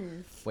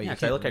fun. Wait, Yeah, you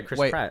 'cause I can look at Chris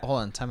wait, Pratt. hold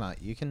on, time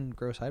out. You can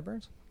grow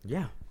sideburns?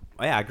 Yeah.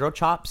 Oh yeah. I grow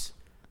chops.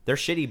 They're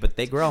shitty, but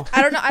they grow.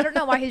 I don't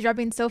know why he's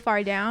dropping so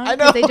far down. I 'cause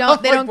know. They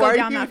don't Like, why go are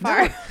down you that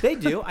far. They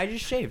do. I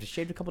just shaved.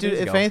 Shaved a couple Dude,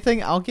 days if ago.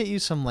 anything, I'll get you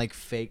some like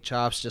fake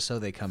chops just so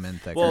they come in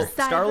thicker. Well,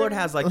 Sideburns. Star Lord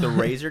has like the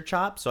razor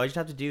chop, so I just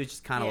have to do is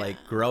just kind of Yeah. like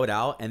grow it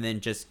out and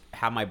then just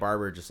have my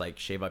barber just like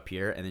shave up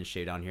here and then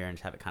shave down here and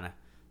just have it kind of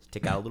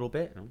stick out a little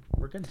bit. And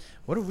we're good.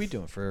 What are we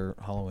doing for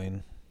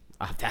Halloween?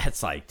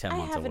 That's like 10 I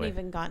months haven't away.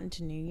 even gotten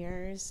to New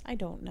Year's. I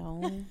don't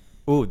know.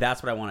 Ooh,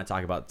 that's what I want to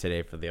talk about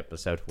today for the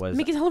episode. Was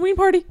Mickey's Halloween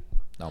party.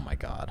 Oh my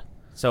god.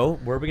 so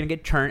where are we gonna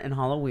get turnt in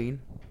Halloween?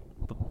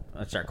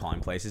 Let's start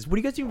calling places. What do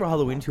you guys do for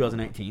Halloween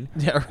 2019?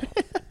 Yeah.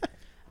 Right.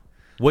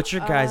 What's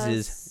your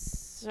guys'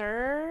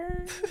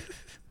 Sir,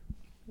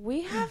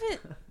 we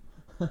haven't.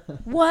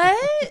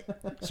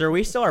 What? Sir,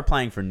 we still are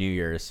planning for New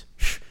Year's.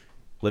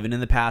 Living in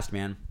the past,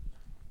 man.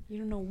 You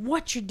don't know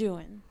what you're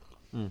doing.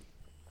 You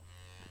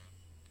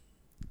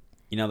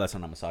know that's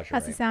not a massager,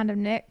 That's the right? sound of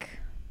Nick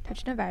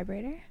touching a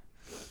vibrator.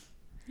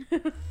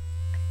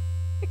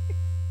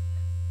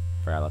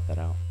 Forgot I left that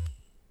out.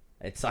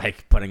 It's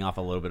like putting off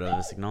a little bit of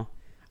a signal.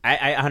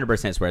 I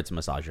 100% swear it's a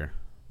massager.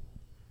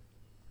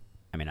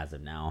 I mean, as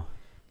of now.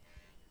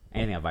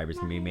 Anything that vibrates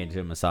can be made into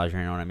a massager, you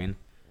know what I mean?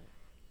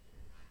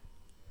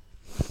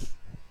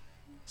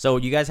 So,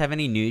 you guys have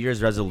any New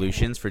Year's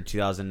resolutions for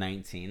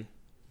 2019?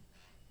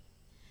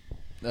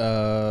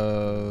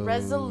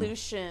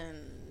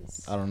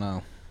 Resolutions. I don't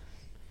know.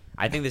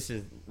 I think this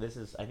is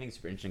I think it's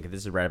super interesting because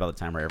this is right about the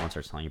time where everyone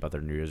starts telling you about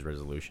their New Year's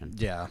resolution.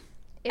 Yeah.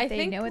 If I they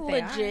think know what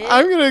legit. they are.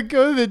 I'm gonna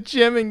go to the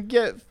gym and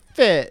get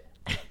fit.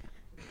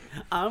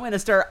 I'm going to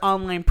start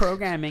online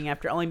programming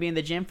after only being in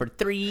the gym for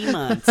 3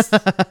 months.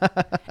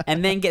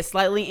 And then get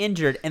slightly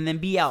injured and then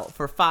be out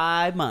for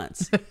 5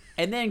 months.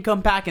 And then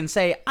come back and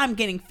say, I'm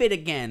getting fit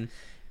again.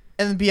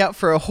 and then be out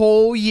for a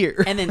whole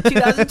year. And then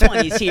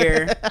 2020's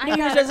here. I New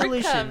Year's gotta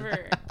resolution.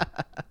 recover.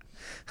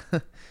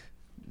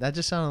 That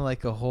just sounded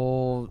like a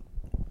whole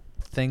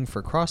thing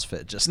for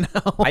CrossFit just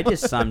now. I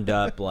just summed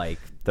up like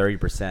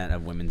 30%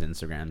 of women's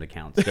Instagram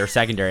accounts. Their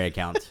secondary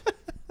accounts.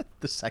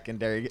 the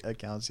secondary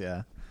accounts,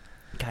 yeah.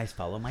 Guys,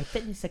 follow my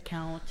fitness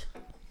account.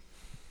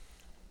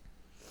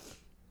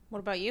 What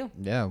about you?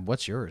 Yeah,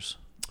 what's yours?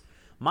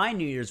 My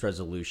New Year's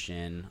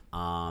resolution.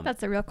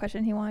 That's the real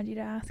question he wanted you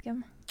to ask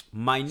him.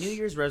 My New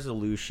Year's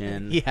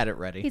resolution. He had it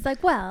ready. He's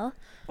like, well,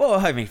 Well,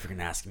 I mean, if you're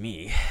gonna ask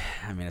me,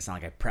 I mean, it's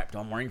not like I prepped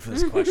all morning for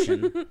this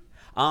question.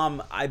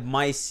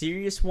 My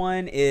serious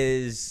one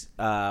is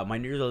my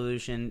New Year's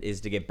resolution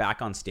is to get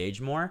back on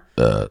stage more.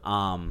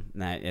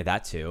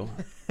 That too.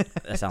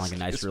 That sounds like a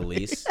nice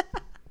release.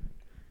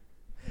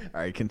 All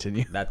right,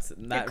 continue. That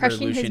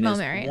crushing his resolution is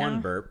moment right one now.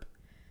 burp.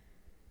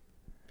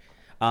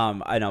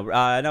 I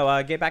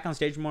know. Get back on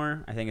stage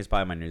more. I think it's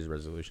probably my New Year's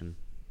resolution.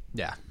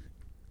 Yeah.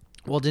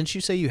 Well, didn't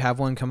you say you have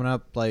one coming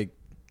up like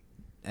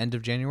end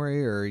of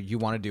January, or you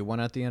want to do one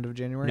at the end of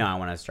January? No, I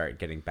want to start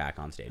getting back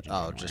on stage. in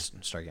Oh, January.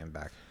 just start getting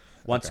back.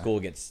 Once Okay. school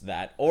gets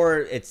that, or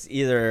it's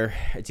either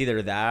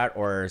that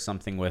or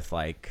something with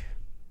like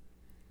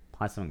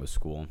probably something with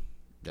school.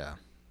 Yeah.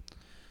 you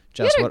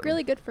Jess, had a what,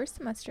 really good first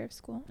semester of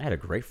school. I had a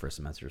great first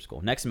semester of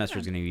school. Next semester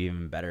is going to be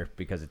even better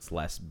because it's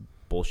less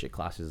bullshit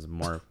classes,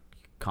 more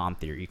com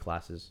theory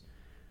classes.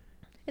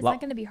 Is Lo- that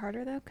going to be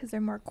harder though? Because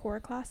they're more core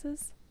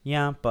classes.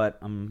 Yeah, but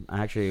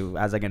actually,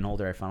 as I get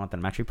older, I found out that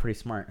I'm actually pretty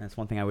smart. That's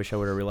one thing I wish I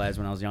would have realized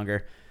when I was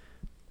younger.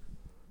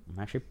 I'm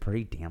actually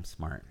pretty damn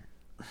smart.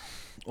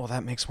 Well,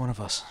 that makes one of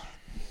us.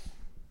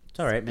 It's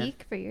all right, man.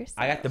 Speak for yourself.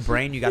 I got the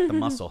brain, you got the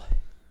muscle.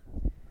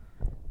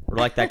 We're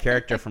like that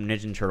character from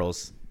Ninja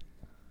Turtles.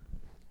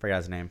 Forgot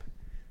his name.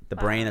 The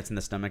brain that's in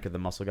the stomach of the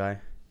muscle guy.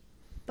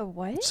 The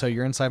what? So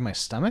you're inside my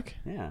stomach?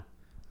 Yeah.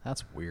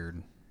 That's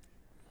weird.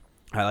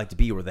 I like to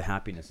be where the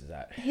happiness is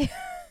at.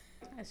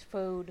 That's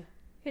food.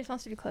 He just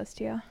wants to be close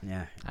to you.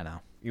 Yeah. I know.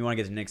 You want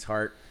to get to Nick's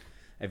heart.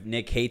 If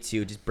Nick hates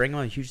you, just bring him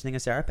a huge thing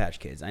of Sour Patch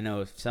Kids. I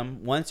know if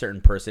one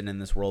certain person in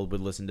this world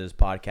would listen to this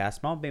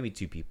podcast, well, maybe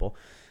two people,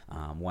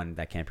 one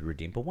that can't be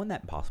redeemed, but one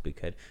that possibly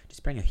could.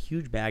 Just bring a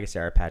huge bag of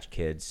Sour Patch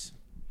Kids.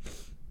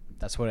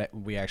 That's what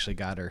we actually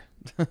got her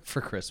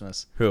for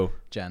Christmas. Who?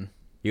 Jen.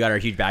 You got her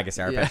a huge bag of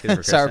Sour Patch Kids for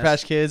Christmas? Sour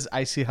Patch Kids,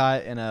 Icy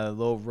Hot, and a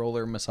little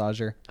roller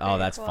massager. Oh,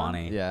 that's Cool.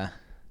 funny. Yeah.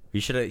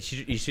 You should have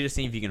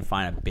seen if you can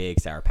find a big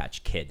Sour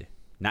Patch Kid.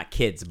 Not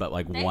kids, but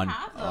like They one.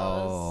 have those.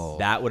 Oh.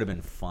 That would have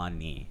been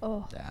funny.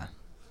 Oh, Yeah.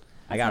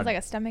 I got. sounds like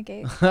a stomach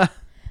ache. You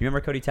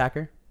remember Cody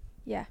Tacker?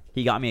 Yeah.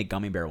 He got me a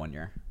gummy bear one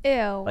year, Ew.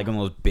 like one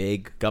of those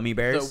big gummy The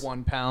bears.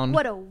 1 pound.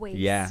 What a waste.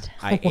 Yeah,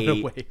 I What a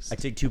ate. waste. I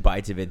took 2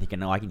 bites of it, thinking,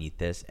 "No, I can eat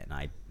this," and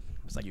I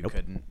was like, You "Nope."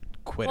 couldn't.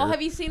 Quitter. Well,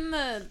 have you seen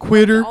the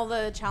Quitter. like, all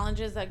the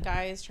challenges that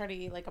guys try to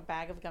eat like a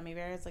bag of gummy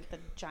bears, like the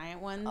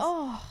giant ones?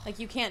 Oh, Like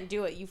you can't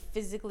do it. You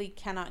physically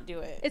cannot do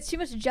it. it's too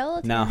much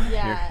gelatin. No,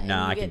 Yeah, and no,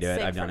 you I can get do it.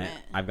 sick I've done from it.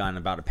 it. I've gotten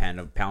about a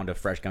pound of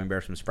fresh gummy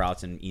bears from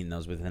Sprouts and eaten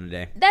those within a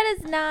day. That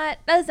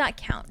does not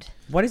count.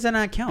 Why does that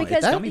not count?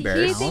 Because It's gummy he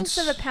bears. thinks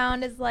of a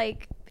pound as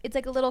like it's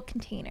like a little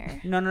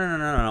container.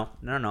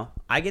 No.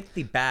 I get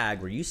the bag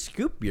where you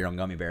scoop your own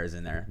gummy bears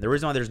in there. The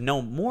reason why there's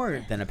no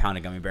more than a pound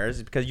of gummy bears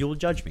is because you'll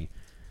judge me.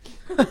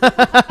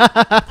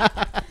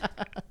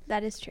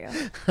 That is true.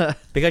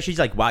 Because she's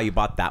like, "Wow, you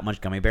bought that much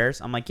gummy bears?"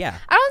 I'm like, "Yeah."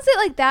 I don't say it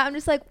like that. I'm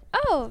just like,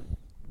 oh,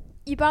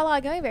 you bought a lot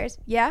of gummy bears.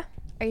 Yeah.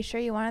 Are you sure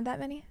you wanted that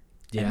many?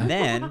 Yeah. And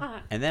then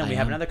I we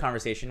have am. another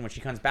conversation when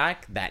she comes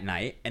back that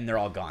night, and they're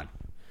all gone.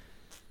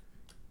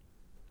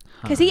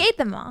 Because he ate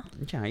them all.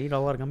 Yeah, I eat a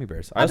lot of gummy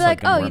bears. I'll be also like,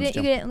 gummy oh, you worms,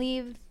 didn't too.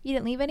 you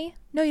didn't leave any?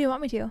 No, you didn't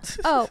want me to.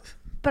 Oh,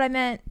 but I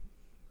meant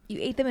you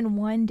ate them in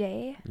one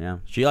day. Yeah,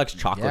 she likes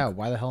chocolate. Yeah,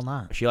 why the hell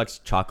not? She likes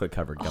chocolate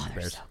covered Oh, gummy they're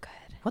bears. so good.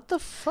 What the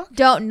fuck?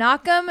 Don't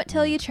knock them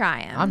till you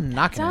try them. I'm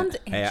not gonna. Sounds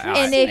Hey,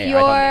 interesting. And if I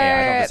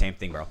thought you're- the same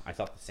thing, bro. I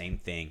thought the same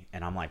thing,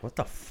 and I'm like, what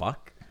the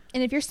fuck?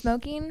 And if you're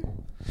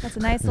smoking, that's a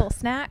nice little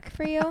snack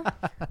for you.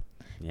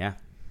 Yeah.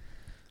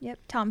 Yep,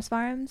 Tom's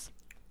Farms.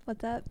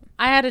 What's up?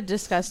 I had a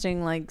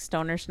disgusting like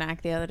stoner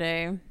snack the other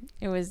day.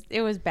 It was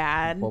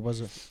bad. What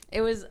was it?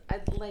 It was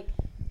like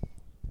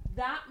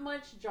that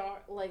much jar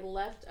like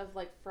left of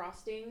like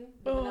frosting,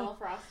 vanilla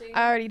frosting.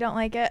 I already don't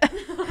like it.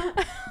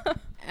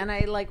 And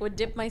I like would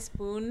dip my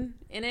spoon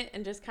in it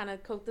and just kind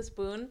of coat the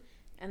spoon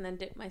and then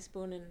dip my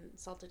spoon in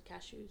salted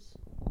cashews.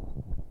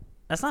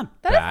 That's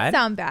not That bad. doesn't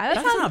sound bad.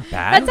 That's That sounds, not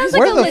bad. that sounds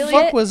Where like a the legit.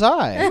 fuck was You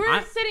I?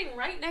 were sitting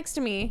right next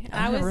to me, and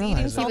I I was didn't eating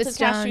realize that. He salted was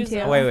stoned, cashews. too.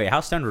 though. Wait, how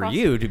stoned were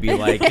you to be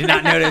like, did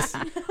not notice?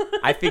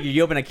 I figured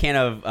you open a can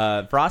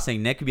of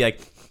frosting, Nick could be like,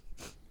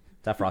 is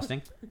that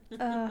frosting?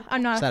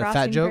 I'm not Is a that a fat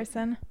frosting joke?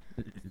 person.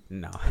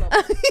 No.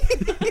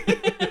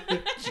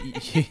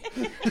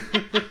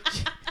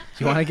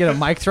 You want to get a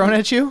mic thrown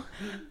at you?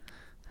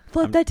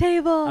 Flip the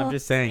table. I'm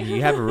just saying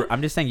you have a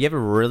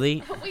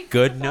really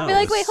good nose. Be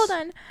like, wait, hold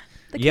on.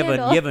 The You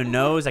candle. have a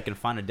nose that can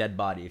find a dead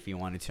body if you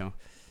wanted to.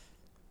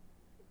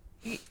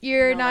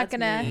 You're No, not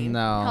that's gonna mean.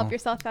 No. help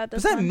yourself out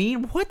this Does that one.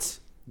 mean what?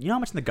 You know how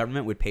much the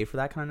government would pay for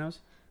that kind of nose?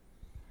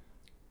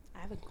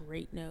 I have a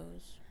great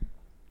nose.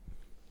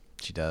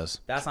 She does.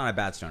 That's not a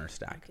bad stoner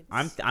stack.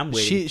 I'm She-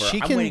 waiting for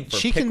she I'm can- waiting for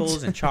she can-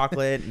 pickles and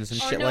chocolate and some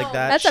Oh, shit no. like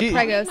that. That's a She- I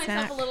prego made myself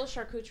snack. a little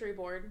charcuterie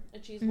board, a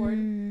cheese board.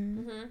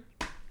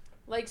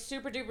 Like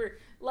super duper.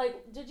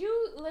 Like, did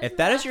you? Listen If to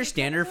that is last your week's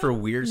standard for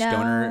episode? weird No.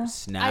 stoner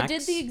snacks, I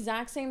did the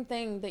exact same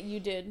thing that you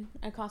did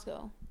at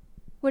Costco.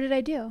 What did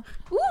I do?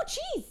 Ooh,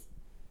 cheese!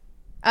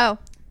 Oh,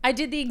 I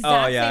did the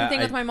exact same thing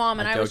I- with my mom,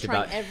 and I was joked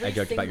trying about, every I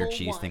joked about your single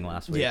cheese one. thing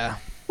last week. Yeah.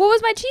 what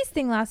was my cheese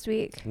thing last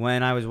week?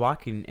 When I was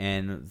walking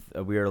and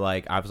we were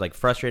like, I was like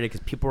frustrated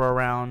because people were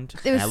around.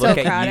 It was and I so look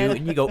at crowded. you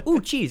and you go, ooh,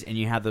 cheese, and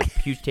you have the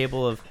huge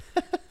table of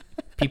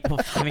people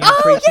coming up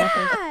for each other.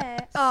 Yeah.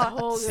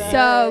 Oh, So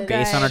so good. good.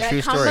 Based on a That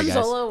true story, guys.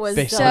 Gorgonzola was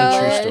Based on a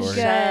true delicious. story.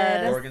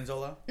 Good.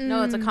 Gorgonzola?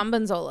 No, it's a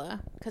Combanzola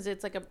because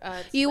it's like a.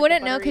 It's You like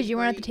wouldn't a know buttery because you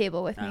weren't at the brie.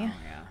 table with Oh, me. yeah.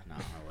 No,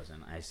 I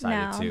wasn't. I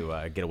decided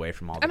to get away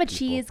from all the I'm a people.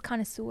 cheese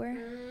connoisseur.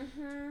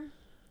 Mhm.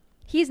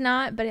 He's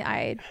not, but he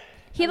I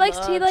likes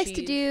to love do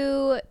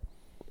cheese.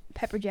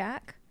 pepper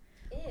jack.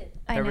 Ew.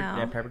 I Pepper- know.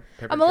 yeah, pepper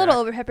I'm a little jack.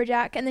 over pepper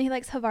jack, and then he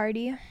likes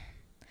Havarti.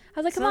 I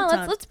was like, come on,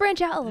 Sometimes- let's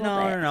branch out a little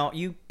No, bit. no, no.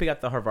 You pick up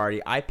the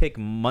Havarti. I pick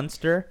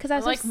Munster Because I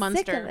was I like so sick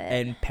Munster. of it.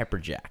 and Pepper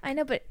Jack. I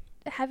know, but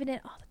having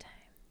it all the time.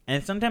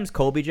 And sometimes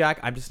Colby Jack.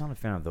 I'm just not a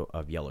fan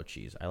of yellow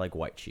cheese. I like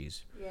white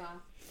cheese. Yeah.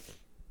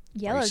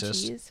 Yellow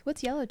Racist. cheese.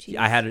 What's yellow cheese?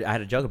 I had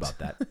a joke about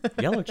that.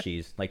 Yellow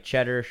cheese, like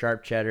cheddar,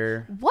 sharp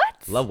cheddar. What?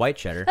 Love white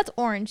cheddar. That's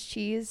orange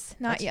cheese,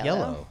 not That's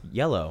yellow.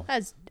 Yellow,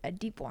 That's a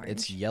deep orange.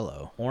 It's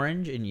yellow.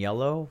 orange, and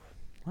yellow.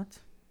 What?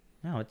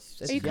 No,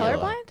 it's Are you yellow.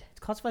 colorblind? It's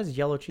classified as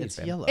yellow cheese. It's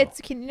babe. yellow.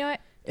 Can you know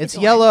what? It's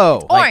orange. yellow.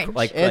 It's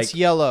orange. It's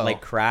yellow.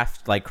 Like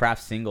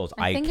craft singles.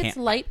 I think can't. it's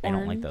light I don't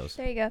like orange. those.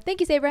 There you go. Thank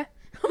you, Sabra.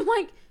 I'm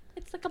like,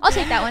 it's like a. I'll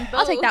take that one. blend of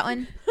I'll take that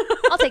both. one.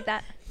 I'll take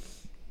that.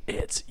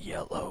 It's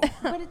yellow.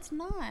 But it's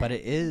not. But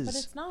it is. But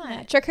it's not.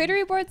 Yeah.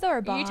 Charcuterie boards though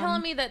are bomb. Are you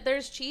telling me that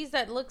there's cheese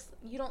that looks?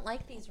 You don't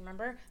like these?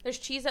 Remember? There's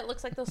cheese that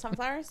looks like those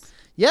sunflowers.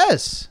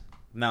 Yes.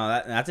 No,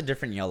 that's a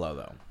different yellow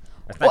though.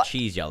 That's not What?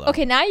 cheese yellow.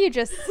 Okay, now you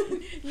just.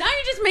 Now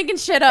you're just making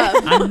shit up.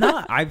 I'm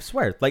not. I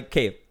swear. Like,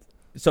 okay.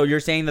 So you're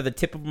saying that the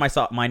tip of my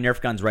Nerf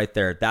gun's right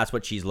there. That's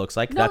what cheese looks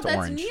like. No, that's that's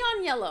orange.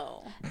 neon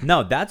yellow.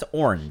 No, that's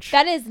orange.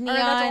 That is neon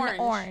that's orange.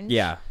 orange.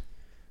 Yeah.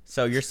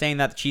 So you're saying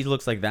that the cheese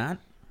looks like that?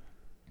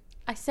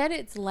 I said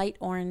it's light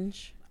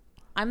orange.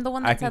 I'm the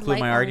one that I said conclude light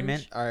my orange.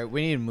 argument. All right,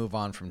 we need to move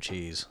on from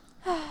cheese.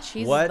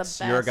 Cheese What's is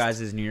the your best.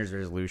 guys' New Year's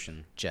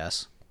resolution,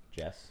 Jess.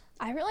 Jess?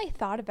 I really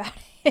thought about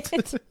it.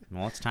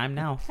 Well, it's time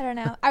now. I don't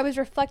know. I was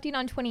reflecting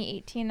on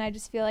 2018. I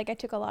just feel like I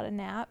took a lot of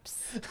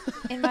naps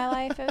in my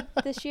life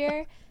this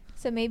year.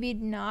 So maybe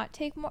not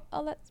take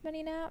that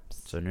many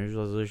naps. So New Year's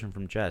resolution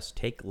from Jess: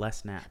 take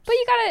less naps. But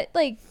you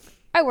gotta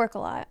I work a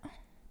lot,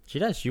 She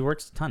does. She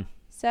works a ton.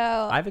 so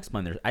I've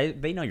explained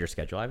they know your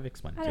schedule. I've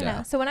explained I it. don't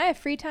know. So when I have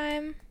free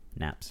time,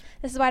 Naps.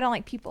 this is why I don't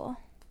like people,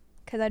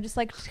 because I just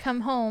like to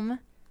come home,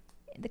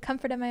 the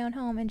comfort of my own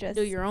home, and just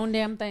Do your own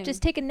damn thing.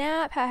 just take a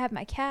nap. Have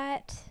my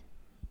cat.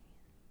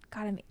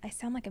 God, I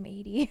sound like I'm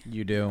 80.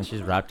 You do.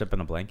 She's wrapped up in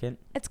a blanket.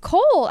 It's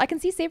cold. I can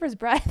see Saber's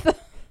breath.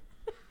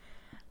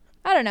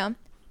 I don't know.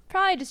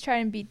 Probably just try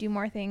and do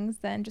more things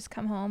than just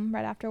come home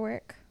right after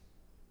work.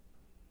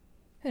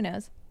 Who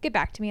knows? Get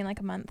back to me in like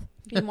a month.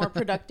 be more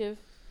productive.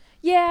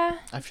 Yeah.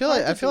 I feel Hard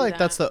like to I feel do like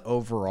that's that. the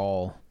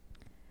overall.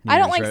 I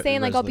don't New Year's like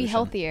saying like I'll be resolution.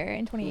 healthier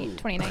in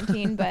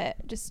 2019,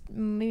 but just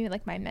maybe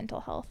like my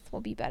mental health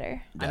will be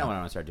better. I know what I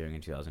want to start doing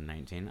in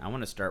 2019. I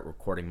want to start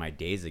recording my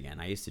days again.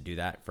 I used to do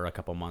that for a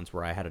couple months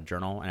where I had a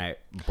journal and I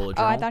bullet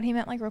Oh, journal. I thought he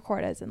meant like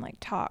record as in like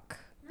talk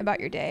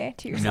about your day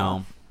to yourself.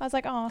 No. I was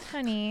like, oh,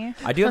 honey.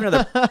 I do have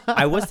another.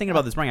 I was thinking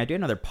about this morning. I do have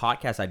another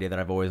podcast idea that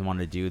I've always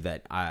wanted to do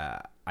that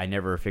I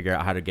never figured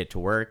out how to get to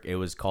work. It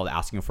was called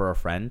Asking for a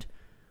Friend,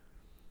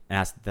 and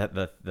that's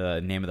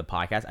the name of the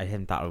podcast. I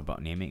hadn't thought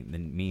about naming the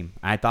meme.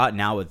 I thought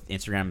now with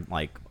Instagram,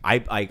 like I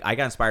got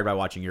inspired by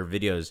watching your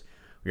videos.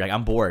 Where you're like,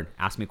 I'm bored.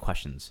 Ask me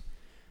questions.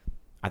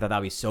 I thought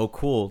that'd be so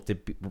cool to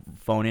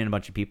phone in a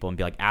bunch of people and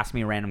be like, ask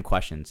me random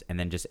questions, and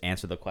then just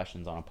answer the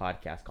questions on a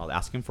podcast called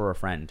Asking for a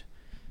Friend,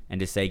 and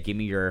just say, give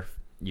me your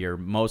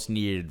most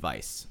needed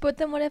advice. But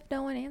then what if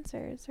no one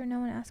answers or no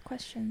one asks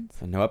questions?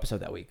 So no episode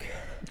that week.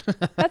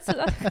 That's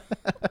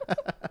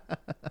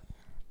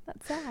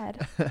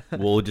sad.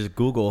 We'll just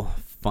Google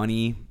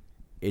funny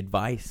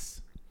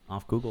advice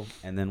off Google,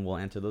 and then we'll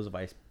answer those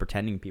advice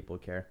pretending people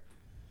care.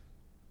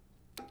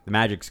 The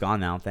magic's gone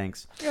now.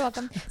 Thanks. You're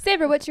welcome.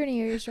 Saber, what's your New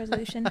Year's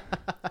resolution?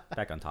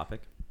 Back on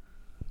topic.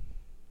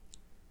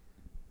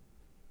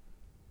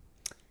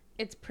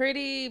 It's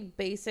pretty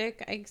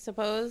basic, I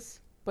suppose,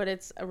 but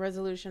it's a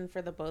resolution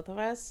for the both of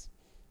us.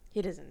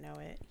 He doesn't know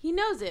it. He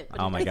knows it. But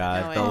Oh he my doesn't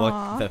god, know the it. look,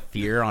 Aw. the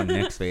fear on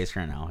Nick's face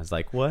right now is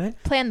like,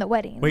 what? Plan the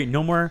wedding. Wait,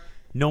 no more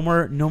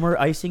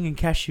icing and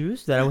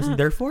cashews that I wasn't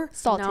there for.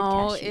 Salted No,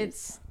 cashews.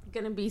 it's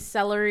gonna be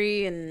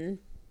celery and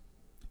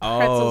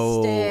pretzel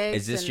Oh, sticks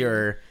is this and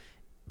your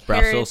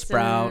Brussels carrots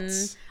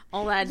sprouts? and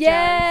all that jazz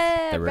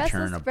yeah, The return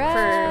Brussels of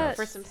Brussels sprouts.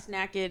 for some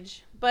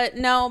snackage. But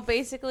no,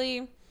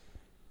 basically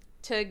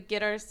to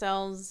get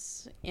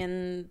ourselves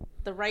in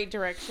the right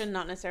direction,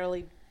 not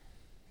necessarily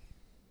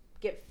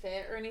get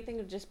fit or anything,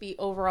 to just be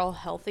overall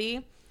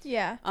healthy,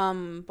 Yeah.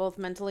 both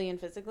mentally and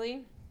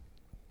physically,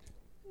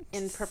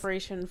 in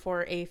preparation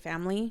for a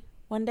family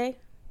one day.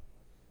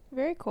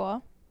 Very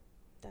cool.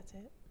 That's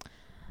it.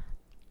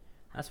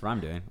 That's what I'm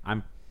doing.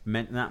 I'm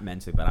not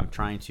mentally, but I'm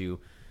trying to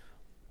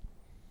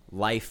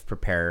life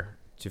prepare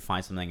to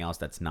find something else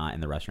that's not in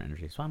the restaurant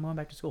industry. So I'm going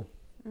back to school.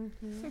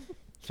 Mm-hmm.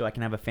 So I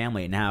can have a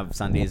family and have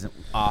Sundays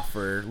off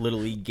for little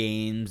league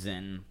games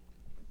and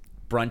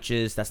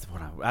brunches. That's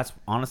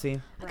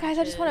honestly, Guys,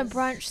 I just want a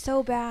brunch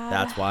so bad.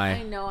 that's I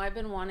why. know. I've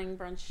been wanting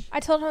brunch. I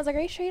told him, I was like, are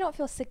you sure you don't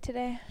feel sick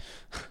today?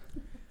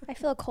 I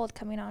feel a cold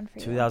coming on for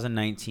you.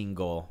 2019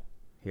 goal.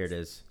 Here it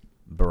is.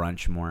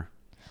 Brunch more.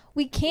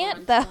 We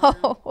can't,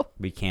 Brunch though.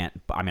 We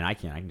can't. I mean, I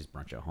can. I can just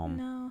brunch at home.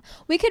 No.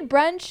 We could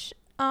brunch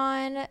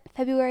on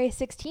February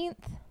 16th.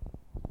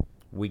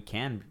 We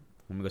can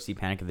when we go see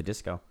Panic at the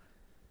Disco.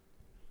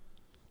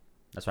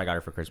 That's what I got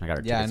her for Christmas. I got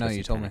her. Yeah, I tickets to know. go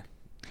You see told me. Panic.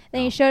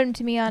 Then Oh. you showed him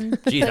to me on...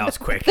 Jeez, that was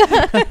quick.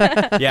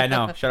 Yeah,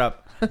 no. Shut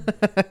up.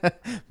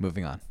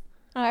 Moving on.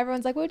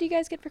 everyone's like, what do you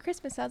guys get for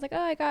Christmas? I was like, oh,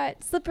 I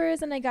got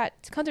slippers and I got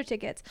concert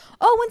tickets.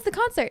 Oh, when's the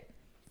concert?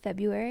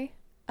 February.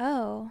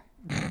 Oh.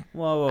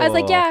 Whoa. I was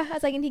like, yeah. I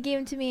was like, and he gave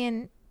them to me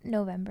in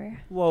November.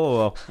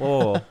 Whoa.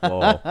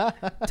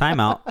 Time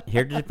out.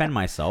 Here to defend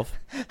myself.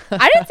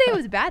 I didn't say it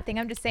was a bad thing.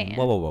 I'm just saying.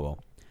 Whoa.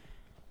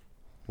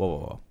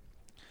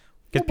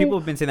 Because people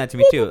have been saying that to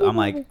me too. I'm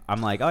like,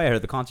 oh, I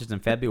heard the concert's in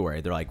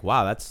February. They're like,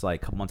 wow, that's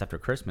like a couple months after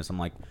Christmas. I'm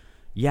like,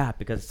 yeah,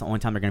 because it's the only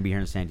time they're gonna be here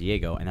in San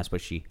Diego, and that's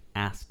what she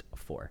asked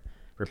for.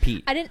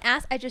 Repeat. I didn't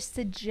ask. I just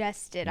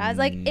suggested. I was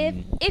like,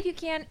 if you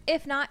can,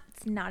 if not,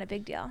 it's not a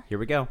big deal. Here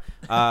we go.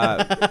 We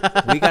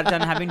got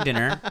done having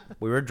dinner.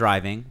 We were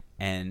driving,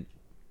 and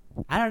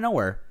out of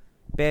nowhere,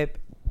 babe,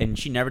 and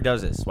she never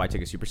does this, so I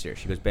took it super serious.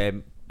 She goes,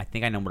 babe, I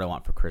think I know what I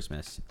want for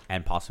Christmas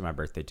and possibly my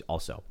birthday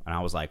also. And I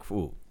was like,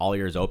 ooh, all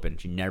ears open.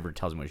 She never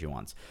tells me what she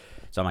wants.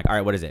 So I'm like, all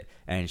right, what is it?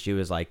 And she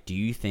was like, do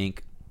you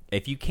think,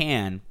 if you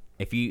can't,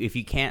 I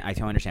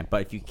totally understand,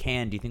 but if you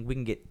can, do you think we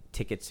can get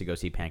tickets to go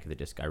see Panic at the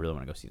Disco? I really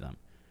want to go see them.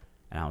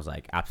 And I was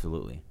like,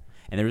 absolutely.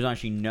 And the reason why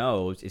she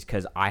knows is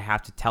because I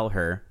have to tell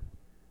her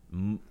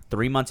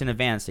 3 months in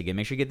advance to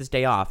make sure you get this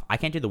day off. I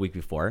can't do the week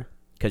before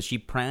because she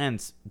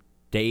plans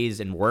days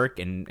and work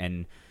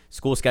and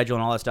school schedule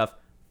and all that stuff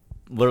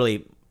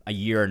literally a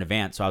year in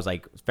advance. So I was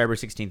like, February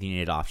 16th, you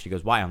need it off. She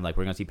goes, why? I'm like,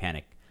 we're going to see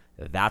Panic.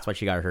 That's why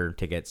she got her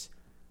tickets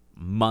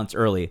months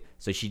early.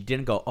 So she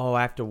didn't go, oh,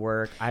 I have to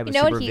work. I have a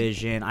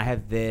supervision. I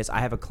have this. I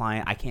have a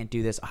client. I can't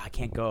do this. Oh, I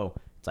can't go.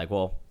 It's like,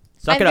 well,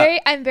 suck it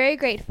up. I'm very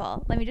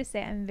grateful. Let me just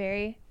say, I'm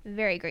very,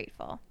 very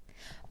grateful.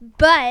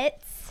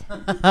 But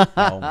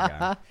Oh, my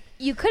God.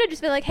 you could have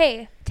just been like,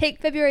 hey, take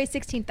February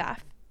 16th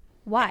off.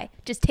 Why?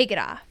 Just take it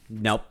off.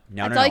 Nope.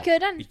 No, That's no, all no. you could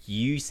have done.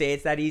 You say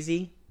it's that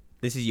easy?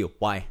 This is you.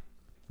 Why?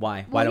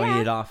 Why Well, do we yeah,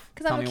 need it off?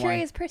 Because Tell I'm a me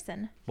curious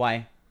person.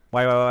 Why?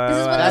 This is when-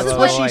 That's this is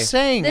what when- she's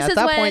saying. this At is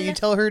that when- point, you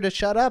tell her to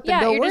shut up Yeah,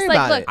 and don't you're worry just like,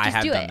 about look, it. I just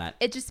have do done it. that.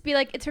 It just be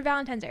like, it's for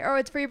Valentine's Day or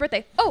it's for your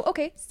birthday. Oh,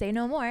 okay. Say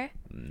no more.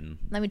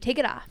 Let me take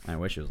it off. I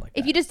wish it was like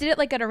If that. you just did it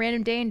like at a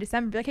random day in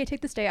December, be like, hey,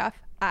 take this day off.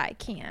 I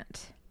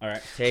can't. All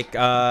right, take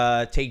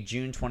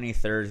June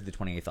 23rd to the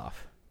 28th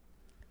off.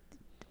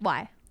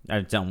 Why?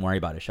 Don't worry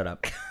about it. Shut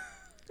up.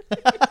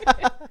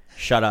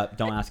 Shut up.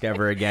 Don't ask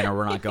ever again, or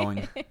we're not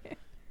going.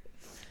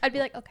 I'd be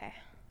like, okay.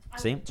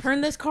 See,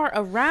 Turn this car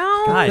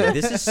around. God,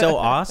 this is so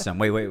awesome.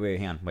 Wait,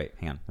 hang on.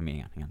 Hang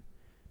on.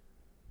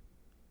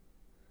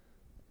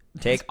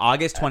 Take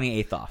August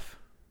 28th off.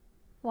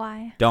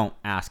 Why? Don't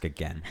ask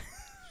again.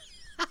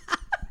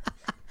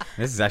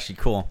 This is actually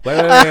cool. Wait.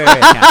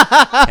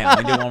 Hang on,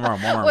 let me do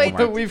one more. Wait,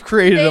 But we've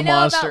created They a know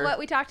monster. about what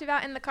we talked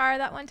about in the car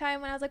that one time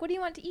when I was like, what do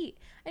you want to eat?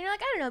 And you're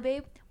like, I don't know,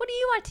 babe. What do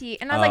you want to eat?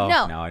 And I was Oh, like,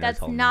 no, I no, never that's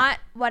told him not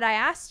what I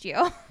asked you.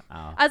 Oh.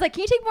 I was like,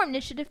 can you take more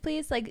initiative,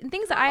 please? Like,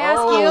 things that I ask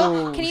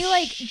Oh, you, can you,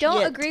 like, don't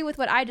shit. agree with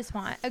what I just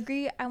want?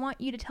 I want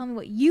you to tell me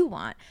what you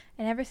want.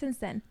 And ever since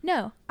then,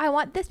 no, I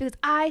want this because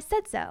I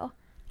said so.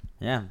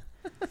 Yeah.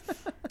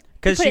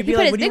 Because He she'd be put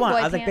like, his what do you big want? boy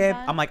I was like, pants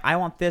babe, on. I'm like, I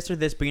want this or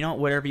this, but you know,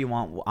 whatever you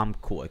want, I'm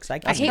cool. Because I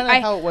That's can't. kinda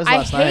how it was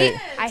last night.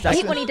 I That's-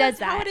 hate when he does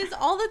That's how that. it is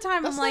all the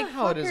time. That's I'm like, not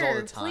how it is all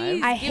the fucker, time.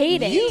 please I give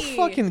hate it. me- You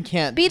fucking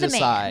can't Be the man.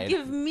 decide.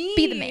 give me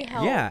Be the man.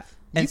 help. Yeah.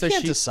 And You so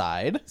can't she,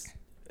 decide.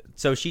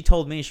 so she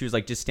told me, she was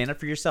like, just stand up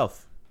for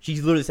yourself.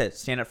 She literally said,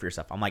 stand up for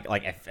yourself. I'm like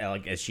I felt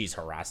like as she's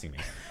harassing me.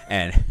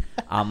 And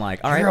I'm like,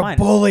 all right, You're a fine.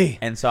 bully.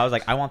 And so I was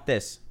like, I want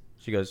this.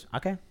 She goes,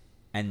 okay.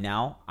 And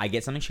now I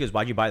get something. She goes,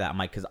 why'd you buy that? I'm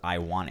like, because I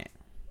want it.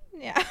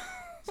 Yeah.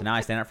 So now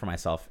I stand up for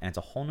myself, and it's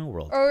a whole new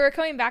world. Or we were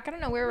coming back. I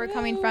don't know where we were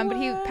coming from, but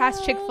he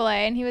passed Chick-fil-A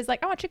and he was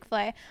like, I want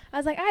Chick-fil-A. I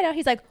was like, I know.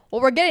 He's like,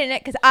 well, we're getting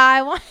it because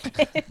I want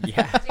it.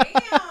 Yeah.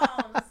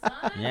 Damn,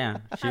 son. Yeah.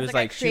 She I was was like,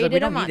 I like, we created a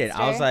don't need it. I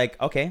was monster.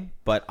 like, okay,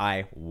 but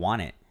I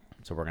want it.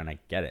 So we're going to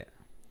get it.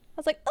 I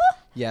was like, oh.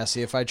 Yeah,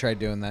 see, if I tried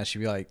doing that, she'd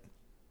be like,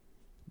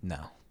 no.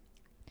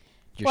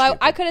 You're Well,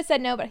 stupid. I could have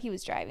said no, but he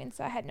was driving,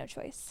 so I had no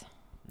choice.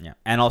 Yeah.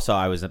 And also,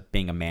 I was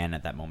being a man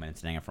at that moment and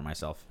standing up for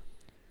myself.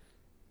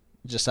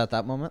 Just at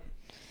that moment?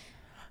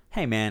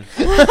 Hey, man.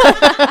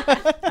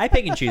 I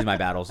pick and choose my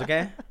battles,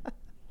 okay?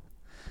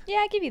 Yeah,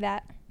 I give you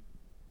that.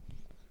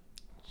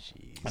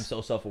 Jeez. I'm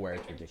so self-aware.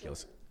 It's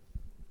ridiculous.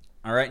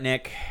 All right,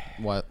 Nick.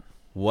 What?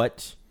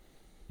 What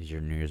is your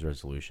New Year's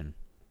resolution?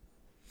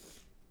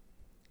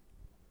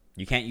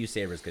 You can't use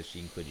Sabres because she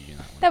included you in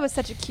that one. That was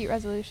such a cute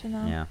resolution,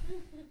 though. Yeah.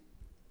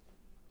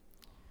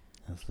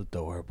 That's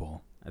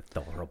adorable.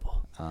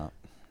 Adorable.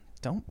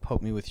 Don't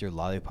poke me with your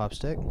lollipop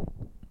stick.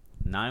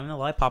 Not even the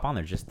lollipop on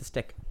there, just the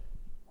stick.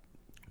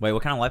 Wait,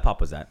 what kind of lollipop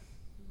was that?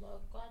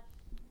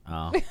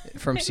 Oh.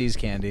 From C's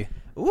Candy.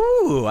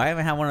 Ooh, I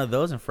haven't had one of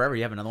those in forever.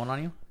 You have another one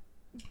on you?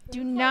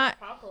 Do not.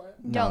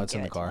 No, Don't it's give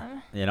in the it to car.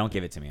 them. Yeah, don't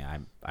give it to me.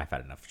 I've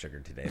had enough sugar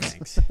today,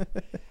 thanks.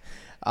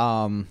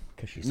 No,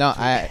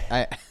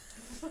 I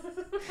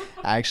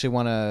actually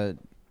want to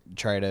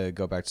try to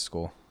go back to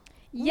school.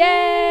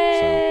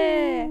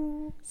 Yay!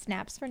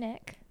 Snaps for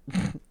Nick.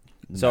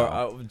 So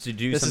No. to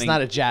do This something, is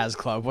not a jazz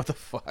club. What the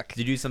fuck?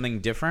 to do something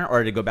different,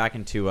 or to go back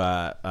into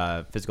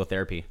physical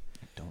therapy.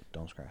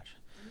 Don't scratch.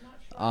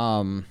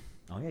 Oh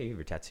yeah, you have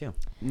your tattoo.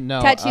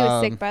 No. Tattoo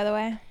is sick, by the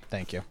way.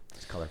 Thank you.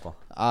 It's colorful.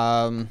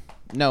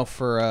 No,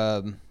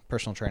 for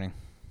personal training.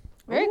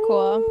 Very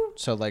cool.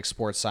 So like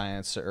sports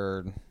science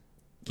or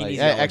like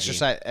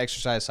Kinesiology.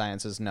 exercise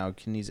sciences. No,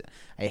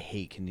 I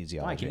hate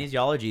kinesiology. Why?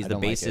 Kinesiology is I the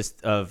don't like basis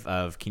of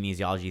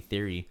kinesiology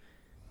theory.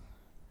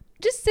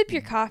 Just sip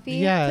your coffee,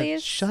 Yeah,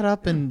 please. shut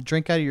up and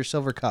drink out of your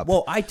silver cup.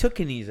 Well, I took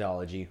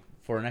kinesiology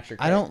for an extra.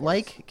 I don't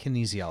like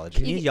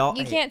kinesiology.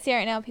 You can't see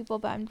right now, people,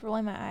 but I'm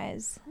rolling my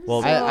eyes.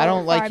 Well, So I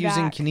don't like far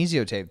using back.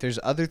 kinesio tape. There's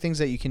other things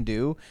that you can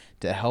do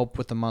to help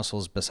with the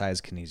muscles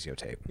besides kinesio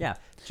tape. Yeah.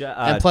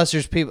 And plus,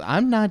 there's people.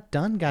 I'm not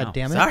done. God no,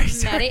 damn it.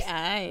 Sorry. Nutty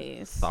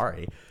eyes.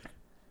 Sorry.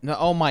 No,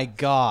 oh my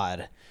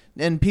god.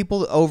 And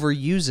people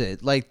overuse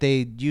it. Like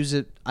they use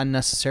it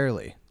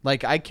unnecessarily.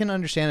 Like I can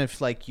understand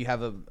if like you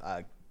have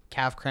a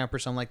calf cramp or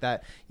something like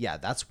that. Yeah,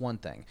 that's one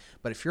thing.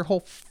 But if your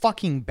whole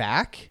fucking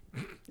back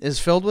is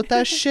filled with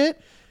that shit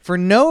for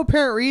no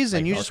apparent reason,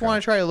 Like you just Velcro.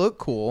 want to try to look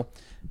cool,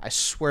 I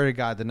swear to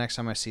God, the next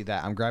time I see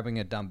that, I'm grabbing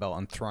a dumbbell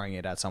and throwing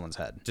it at someone's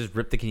head. Just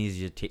rip the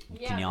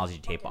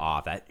kinesiology tape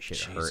off. That shit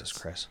Jesus hurts.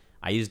 Christ.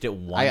 I used it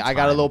one I got a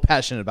time. little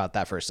passionate about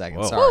that for a second.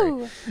 Whoa. Sorry.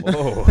 Woo.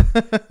 Whoa.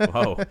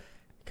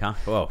 Whoa.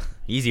 Whoa.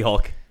 Easy,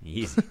 Hulk.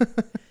 Easy.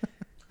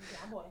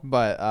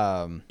 But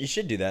You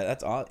should do that.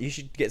 That's all. You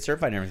should get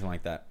certified and everything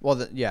like that.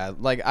 well, yeah,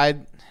 like I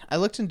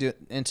looked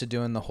into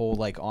doing the whole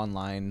like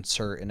online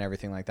cert and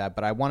everything like that,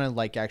 but I want to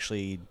like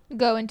actually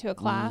Go into a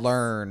class.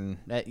 learn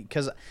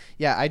because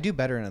yeah, I do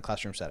better in a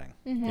classroom setting.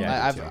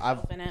 Yeah, I do too.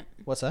 I've In it.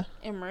 what's that?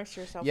 Immerse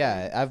yourself. in it.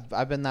 Yeah,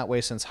 I've been that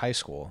way since high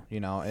school. You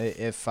know,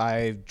 if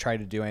I try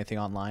to do anything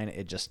online,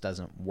 it just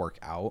doesn't work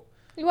out.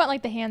 You want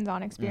like the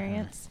hands-on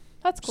experience.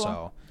 That's cool.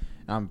 So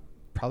I'm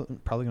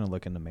probably gonna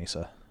look into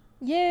Mesa.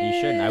 Yeah. You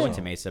should. I went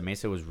to Mesa.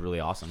 Mesa was really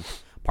awesome.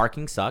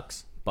 Parking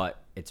sucks,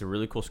 but it's a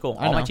really cool school.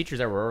 I All my know. teachers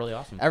there were really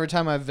awesome. Every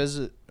time I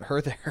visit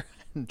her there,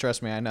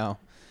 trust me, I know.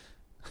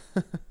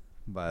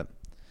 But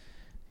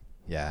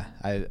yeah,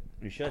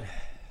 You should.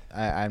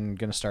 I'm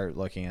gonna start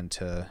looking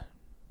into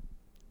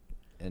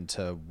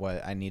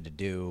what I need to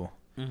do.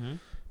 Mm-hmm.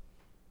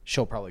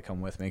 She'll probably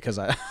come with me because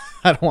I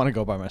I don't want to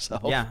go by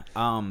myself. Yeah.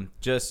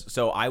 Just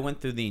so I went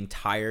through the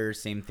entire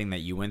same thing that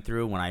you went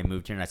through when I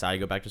moved here and I decided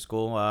to go back to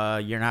school a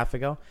year and a half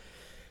ago.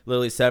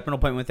 Literally set up an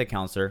appointment with a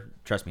counselor.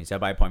 Trust me, set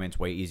by appointment's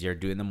way easier.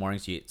 Do it in the morning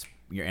so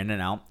you're in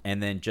and out.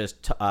 And then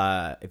just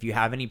if you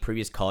have any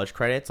previous college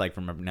credits, like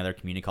from another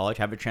community college,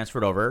 have it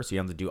transferred over so you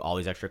don't have to do all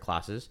these extra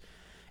classes.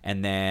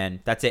 And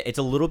then that's it. It's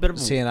a little bit of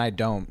See, and I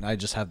don't. I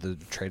just have the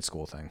trade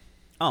school thing.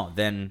 oh,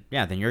 then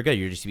you're good.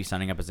 You're just be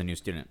signing up as a new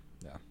student.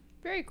 Yeah.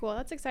 Very cool.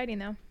 That's exciting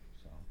though.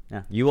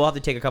 Yeah, you will have to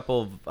take a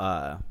couple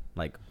of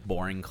like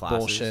boring classes.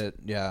 Bullshit.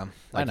 Yeah.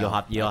 Like I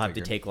know. you'll I have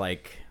to figured. take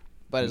like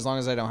But as long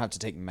as I don't have to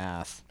take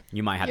math.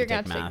 you might have You're to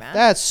gonna take have to take math. math.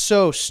 That's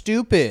so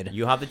stupid.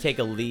 You have to take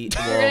a lead.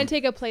 You're gonna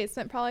take a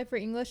placement probably for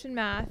English and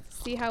math,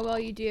 see how well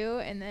you do,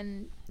 and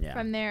then Yeah.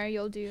 from there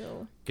you'll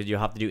do. Because you'll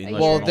have to do English.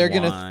 Well, 101, they're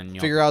gonna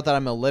figure out that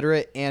I'm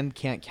illiterate and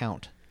can't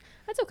count.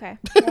 That's okay.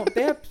 Well,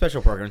 they have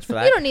special programs for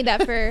that. You don't need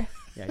that for.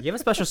 Yeah, you have a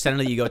special center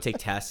that you go take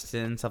tests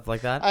and stuff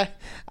like that.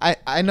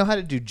 I know how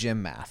to do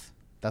gym math.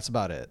 That's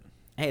about it.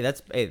 Hey,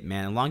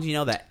 man. As long as you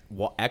know that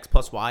x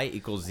plus y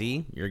equals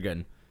z, you're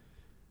good.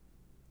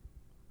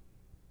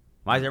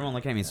 Why is everyone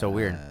looking at me so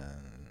weird?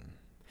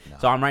 No.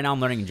 So I'm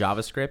learning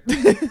JavaScript,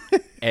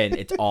 and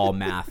it's all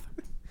math.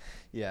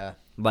 Yeah.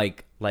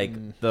 Like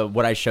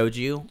what I showed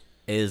you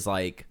is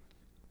like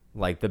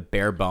the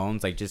bare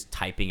bones, like just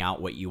typing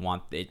out what you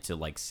want it to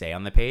like say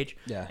on the page.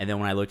 Yeah. And then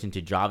when I looked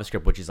into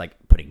JavaScript, which is like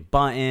putting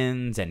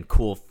buttons and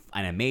cool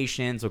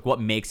animations, like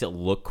what makes it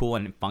look cool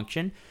and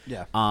function.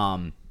 Yeah.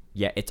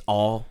 Yeah, it's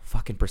all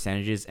fucking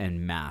percentages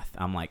and math.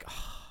 I'm like,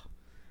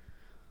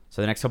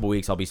 so the next couple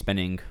weeks I'll be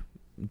spending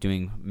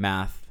doing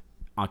math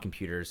on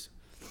computers.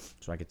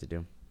 That's what I get to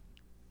do.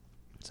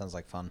 Sounds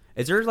like fun.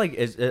 Is there like,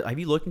 have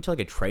you looked into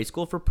like a trade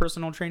school for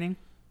personal training?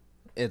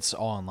 It's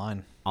all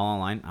online. All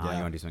online? Oh, Yeah.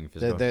 you want to do something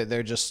physical?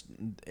 They're just,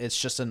 it's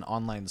just an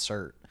online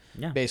cert.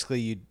 Yeah.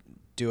 Basically, you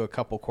do a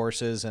couple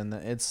courses and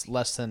it's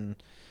less than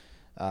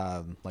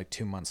like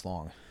 2 months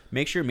long.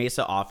 Make sure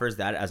Mesa offers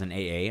that as an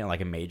AA, like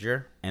a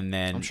major, and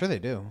then I'm sure they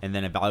do. and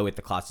then evaluate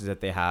the classes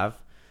that they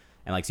have,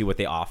 and like see what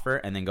they offer,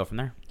 and then go from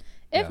there.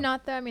 If Yeah.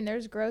 not, though, I mean,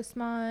 there's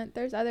Grossmont.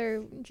 There's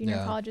other junior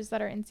Yeah. colleges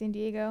that are in San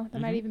Diego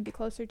that might Mhm. even be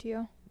closer to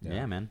you.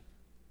 Yeah. Man.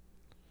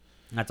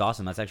 That's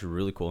awesome. That's actually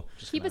really cool.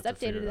 Just Keep gonna us have to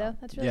figure updated, it though.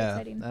 out. That's really Yeah,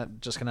 exciting.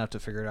 just gonna have to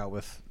figure it out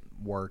with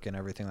work and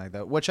everything like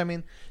that. Which I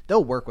mean,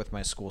 they'll work with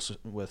my school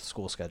with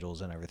school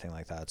schedules and everything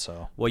like that.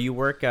 So Well, you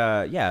work,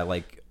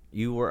 like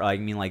you were. I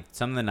mean, like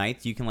some of the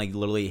nights you can like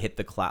literally hit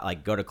the class,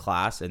 like go to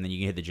class, and then you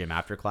can hit the gym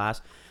after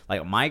class.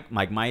 Like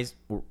my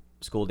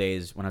school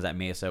days when I was at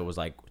Mesa was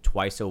like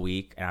twice a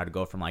week, and I'd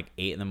go from like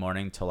 8 in the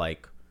morning to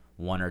like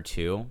 1 or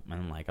 2,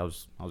 and like I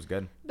was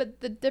good.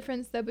 But the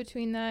difference, though,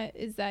 between that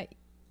is that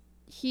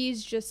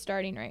he's just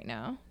starting right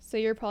now. So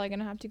you're probably going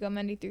to have to go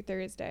Monday through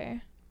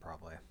Thursday.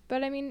 probably.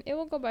 But, I mean, it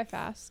will go by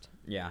fast.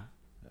 Yeah.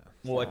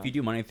 Well, if you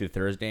do Monday through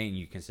Thursday and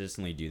you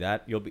consistently do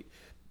that, you'll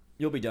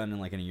be done in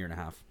like in a year and a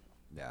half.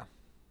 Yeah.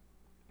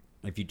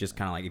 If you just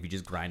if you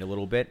just grind a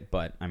little bit.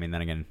 But I mean,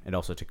 then again, it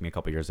also took me a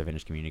couple years to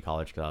finish community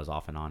college because I was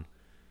off and on.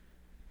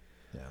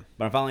 Yeah.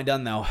 But I'm finally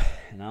done though,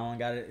 and all I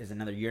got is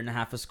another year and a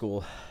half of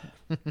school.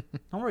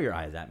 Don't roll your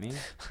eyes at me,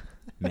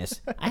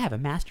 Miss. I have a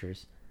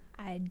master's.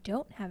 I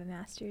don't have a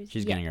master's.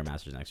 She's yet. getting her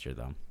master's next year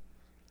though.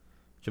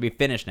 She'll be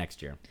finished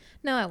next year.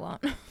 No, I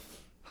won't.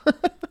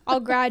 I'll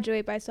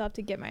graduate, but I still have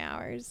to get my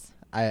hours.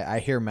 I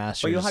hear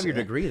masters. Well, you'll have your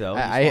degree though. You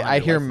still have I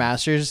your hear license.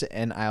 masters,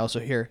 and I also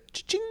hear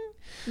cha-ching.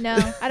 No,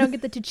 I don't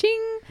get the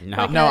cha-ching. No.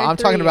 like No, another I'm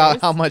talking 3 about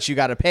years. how much you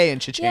got to pay in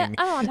cha-ching. Yeah,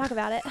 I don't want to talk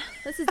about it.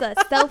 This is a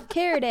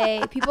self-care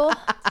day, people.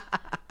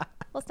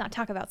 Let's not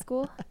talk about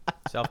school.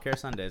 Self-care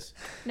Sundays.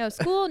 No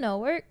school, no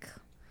work.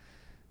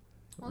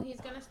 Well, he's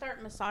gonna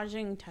start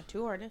massaging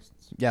tattoo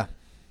artists. Yeah.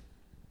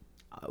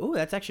 Oh,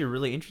 that's actually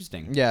really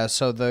interesting. Yeah,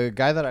 so the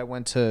guy that I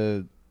went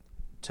to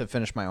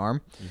finish my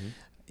arm, Mm-hmm.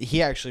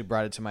 he actually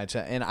brought it to my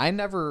attention, and I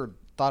never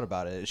thought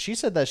about it. She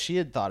said that she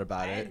had thought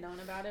about I it. had known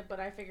about it, but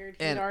I figured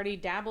he'd And already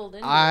dabbled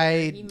into I-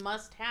 it. He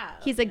must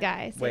have. He's a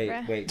guy,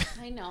 Sabra. Wait.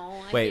 I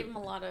know. I Wait. gave him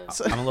a lot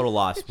of. I'm a little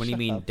lost. When do you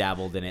mean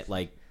dabbled in it?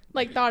 Like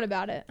Like, thought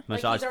about it. Like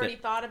massage he's already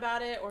thought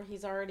about it, or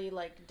he's already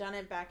like done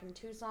it back in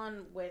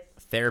Tucson with.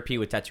 therapy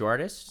with tattoo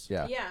artists?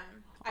 Yeah. Yeah,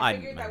 I I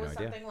figured have that was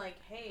no idea. something like,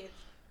 hey, it's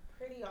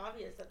pretty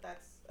obvious that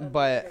that's. a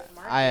But lucrative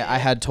market. I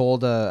had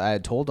told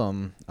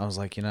him, I was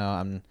like,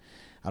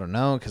 I don't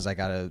know, because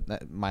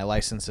my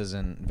license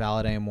isn't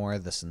valid anymore,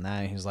 this and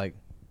that. And he's like,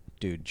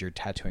 dude, you're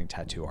tattooing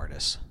tattoo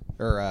artists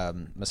or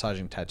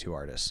massaging tattoo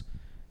artists.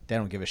 They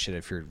don't give a shit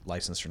if you're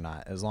licensed or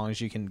not, as long as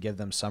you can give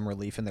them some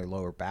relief in their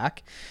lower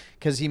back.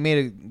 Because he made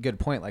a good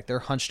point, like they're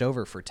hunched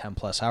over for 10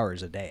 plus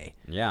hours a day.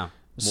 Yeah.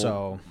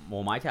 So-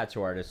 well, my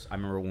tattoo artist, I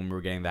remember when we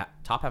were getting that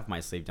top half of my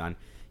sleeve done,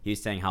 he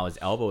was saying how his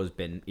elbow has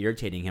been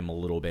irritating him a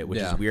little bit, which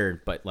Yeah. is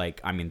weird. But like,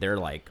 I mean,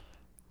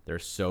 they're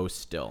so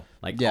still.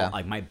 Like, Yeah.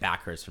 like my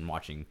back hurts from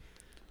watching.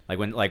 Like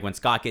when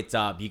Scott gets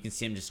up, you can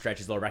see him just stretch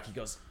his lower back. He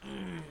goes,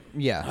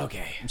 Yeah.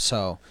 okay.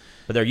 So,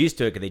 But they're used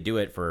to it because they do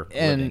it for a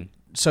and living.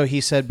 so he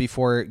said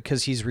before,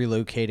 because he's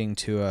relocating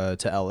to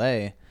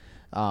LA,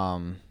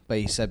 but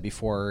he said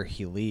before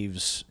he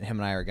leaves, him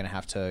and I are gonna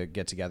have to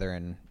get together,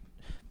 and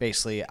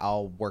basically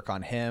I'll work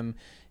on him.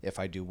 If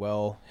I do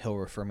well, he'll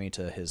refer me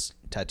to his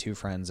tattoo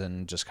friends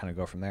and just kind of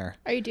go from there.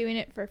 Are you doing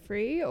it for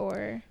free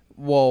or?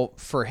 Well,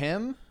 for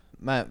him,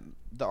 the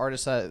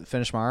artist that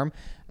finished my arm,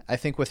 I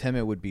think with him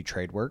it would be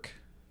trade work.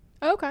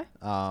 Oh, okay.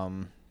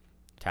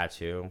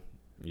 Tattoo.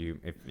 You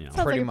Sounds Pretty like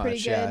a pretty much,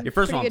 good, yeah. your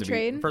first one pretty will have good to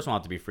trade. be first one will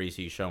have to be free,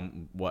 so you show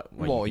him what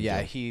Well, you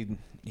yeah, can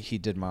do. he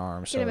did my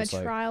arm, so Get him a it's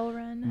like, trial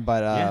run.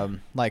 but Yeah.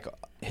 like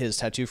his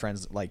tattoo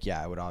friends, like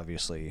I would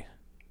obviously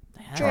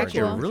That's Very actually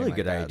a cool. really anything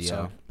good like that, idea.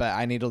 so- but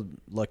I need to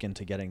look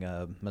into getting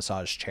a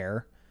massage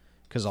chair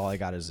because all I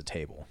got is a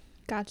table.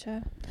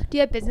 Gotcha. Do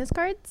you have business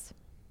cards?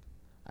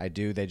 I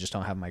do. They just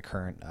don't have my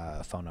current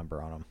phone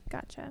number on them.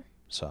 Gotcha.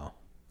 So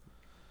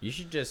You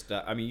should just,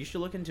 you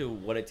should look into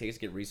what it takes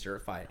to get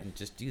recertified and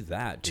just do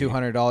that. Dude.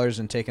 $200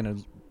 and taking a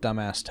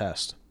dumbass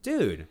test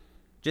Dude,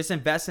 just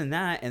invest in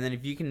that, and then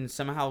if you can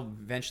somehow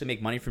eventually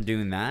make money from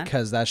doing that,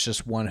 because that's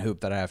just one hoop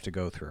that I have to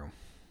go through.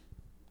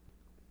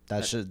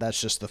 That's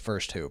just the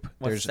first hoop.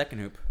 what's There's the second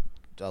hoop?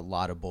 a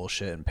lot of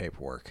bullshit and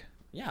paperwork.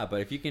 Yeah,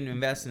 but if you can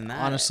invest in that,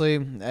 Honestly,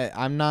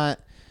 I'm not.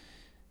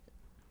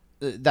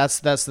 That's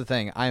the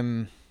thing.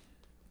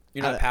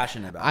 you're not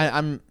passionate about it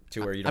I'm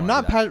to where you don't I'm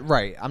wanna not do that.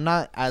 right. I'm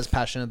not as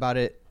passionate about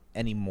it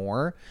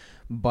anymore.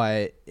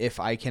 But if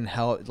I can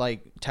help,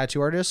 like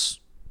tattoo artists,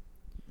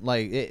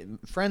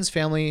 friends,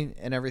 family,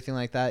 and everything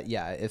like that,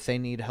 yeah. If they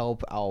need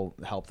help, I'll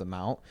help them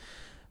out.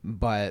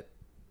 But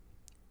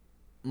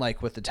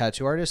like with the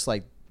tattoo artists,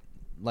 like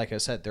I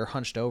said, they're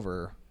hunched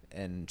over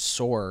and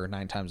sore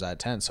 9 times out of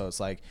 10. So it's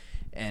like,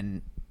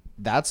 and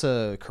that's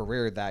a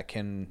career that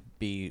can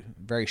be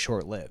very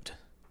short lived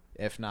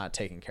if not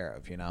taken care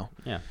of.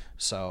 Yeah.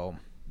 So.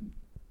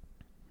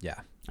 Yeah.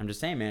 I'm just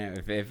saying,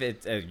 man. If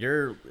it's if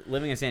you're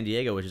living in San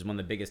Diego, which is one of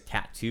the biggest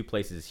tattoo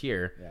places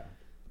here, Yeah.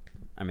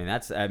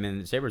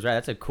 Saber's right.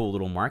 That's a cool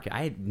little market.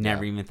 I had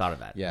never even thought of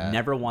that. Yeah.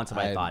 Never once have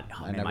I thought, I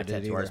oh man, never my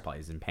did tattoo artist either. probably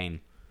is in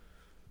pain.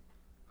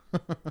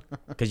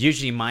 Because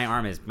usually my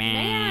arm is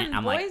Man,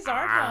 I'm boys like,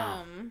 are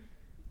 "Ah." dumb.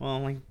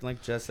 Well,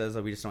 like Jess says,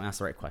 we just don't ask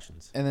the right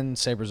questions. And then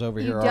Saber's over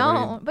You here already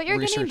don't, but you're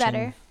getting researching.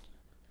 better.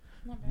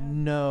 Not bad.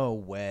 No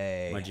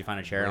way. Where'd you find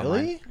a chair online?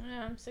 Really?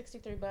 Yeah, I'm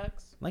 $63.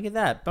 Look at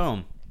that.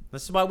 Boom.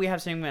 This is why we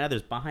have significant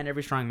others. Behind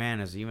every strong man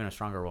is even a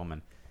stronger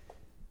woman.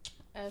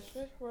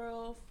 Epic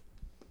Roof.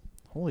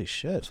 Holy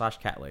shit. /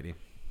 cat lady.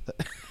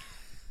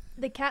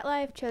 The cat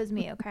life chose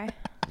me, okay?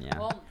 Yeah.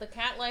 Well, the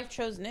cat life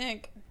chose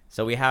Nick.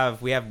 So we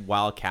have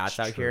wild cats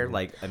out here. True.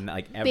 Like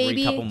every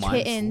Baby couple months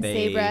kitten,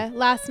 they Sabra.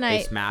 Last they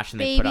night, smash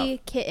and they put baby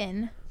up.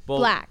 kitten, Well,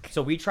 black.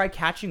 So we tried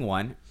catching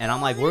one, and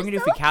I'm like, Oh, "What are we gonna do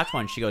they're if we catch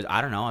one?" She goes,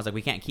 "I don't know." I was like,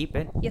 "We can't keep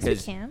it." Yes, we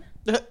 'cause- can.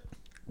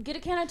 Get a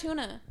can of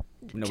tuna.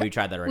 No, we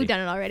tried that already. We've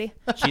done it already.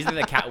 She's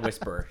the cat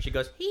whisperer. She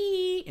goes,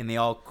 "Hee," and they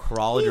all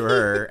crawl to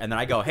her, and then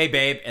I go, "Hey,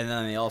 babe," and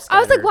then they all scatter.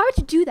 I was like, why would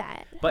you do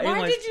that? But Why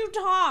anyways, did you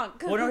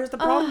talk? well, no, here's the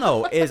problem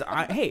though. Is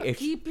if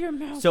Keep your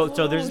mouth so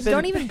there's closed. been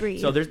Don't even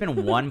breathe. So there's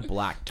been one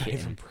black Don't even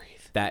kitten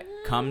breathe. that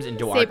comes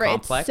into our Sabra,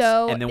 complex, it's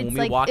so, and then when it's we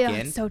like, walk ugh, in,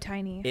 it's so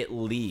tiny. it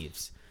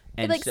leaves.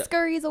 It And like so,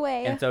 scurries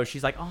away. and so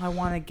she's like, "Oh, I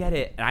want to get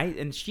it,"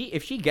 and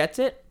if she gets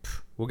it,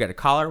 we'll get a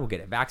collar, we'll get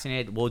it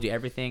vaccinated, we'll do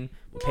everything,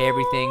 we'll pay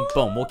everything,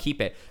 boom, we'll keep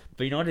it.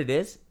 But you know what it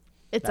is?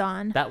 It's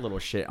on. That little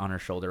shit on her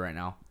shoulder right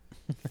now.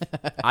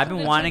 I've been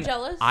Is she wanting.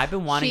 jealous? I've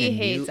been wanting. She a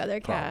hates new, other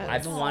cats.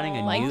 I've been wanting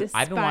a Like, new.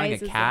 I've been wanting a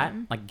despises cat,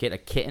 them. like get a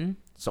kitten,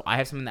 so I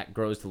have something that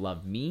grows to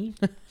love me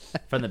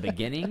from the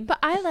beginning. But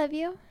I love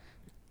you.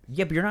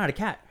 Yeah, but you're not a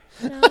cat.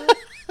 No.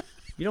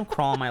 You don't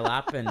crawl on my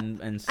lap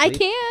and I sleep.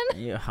 can.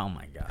 Yeah. Oh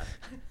my god.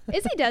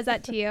 Izzy does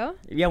that to you.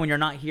 Yeah, when you're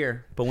not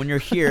here, but when you're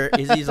here,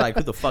 Izzy's like,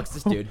 "Who the fuck's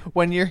this dude?"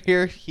 When you're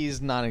here,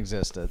 he's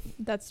non-existent.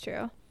 That's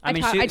true. I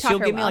mean, taught she'll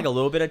her give me well. like a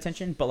little bit of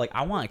attention, but like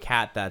I want a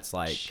cat that's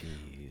like.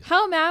 Jeez.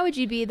 How mad would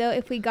you be though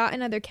if we got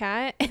another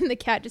cat and the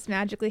cat just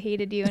magically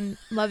hated you and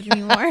loved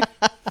me more?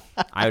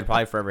 I would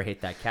probably forever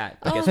hate that cat.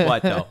 But guess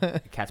what though? The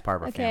cat's part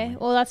of our Okay, family.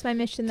 well that's my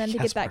mission then to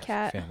Cat's get that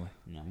part of the cat. family.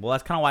 Yeah, well,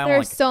 that's kind of why I There are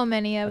want. Like, so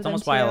many of that's them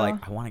almost too. why I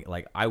want to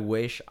like. I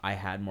wish I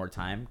had more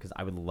time because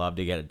I would love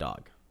to get a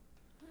dog.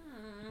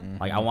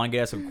 Like I want to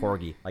get us a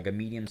corgi, like a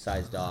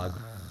medium-sized dog.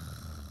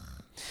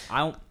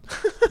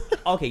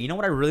 Okay, you know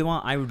what I really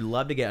want? I would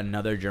love to get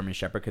another German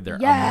Shepherd because they're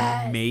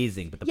Yes.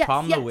 amazing. But the Yes,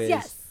 problem though yes, is,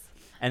 yes.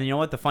 and you know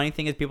what? The funny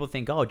thing is, people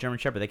think, oh, German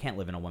Shepherd, they can't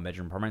live in a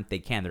one-bedroom apartment. They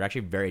can. They're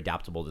actually very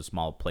adaptable to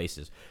small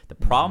places. The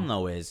problem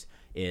though is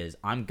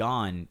I'm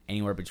gone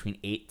anywhere between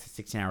 8 to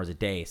 16 hours a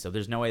day, so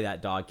there's no way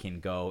that dog can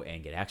go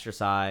and get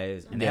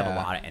exercise, and they have a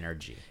Yeah. lot of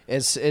energy.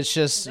 It's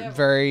just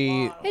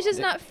very. It's just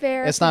not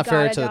fair. It's if we not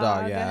fair got a to the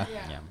dog. Yeah.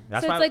 Yeah,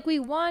 that's So why. it's like we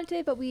want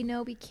it, but we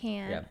know we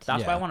can't. Yeah,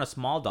 that's why I Yeah. want a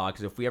small dog.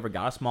 Because if we ever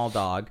got a small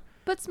dog,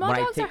 But small When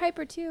I dogs are take-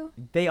 hyper too.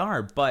 they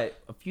are. But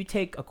if you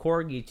take a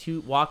corgi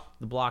to walk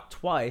the block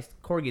twice,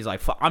 corgi's like,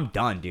 "Fuck, I'm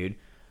done, dude."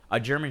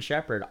 A German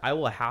Shepherd, I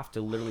will have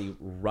to literally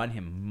run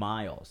him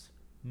miles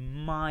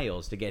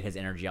to get his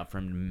energy out for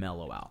him to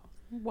mellow out.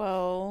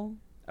 Whoa.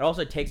 It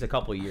also takes a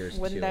couple years.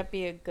 Wouldn't too. that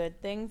be a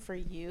good thing for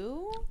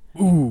you?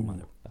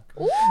 Ooh.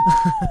 You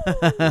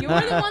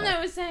were the one that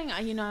was saying,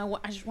 I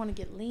just want to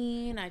get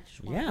lean. I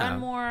just want to Yeah. run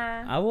more.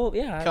 I will.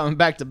 Yeah. Coming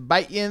back to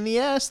bite you in the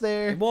ass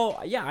there.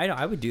 Well, yeah,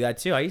 I would do that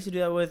too. I used to do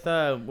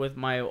that with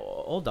my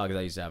old dogs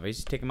I used to have. I used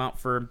to take them out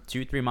for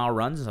 2-3 mile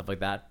runs and stuff like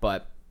that.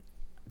 But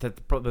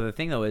the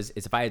thing though is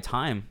if I had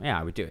time, yeah,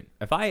 I would do it.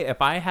 If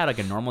I had like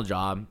a normal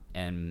job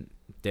and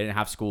didn't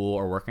have school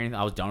or work or anything,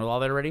 I was done with all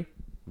that already.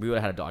 We would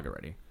have had a dog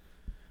already.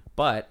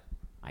 But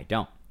I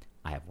don't.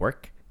 I have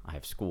work. I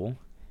have school.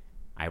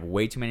 I have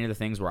way too many other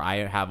things where I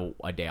have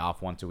a day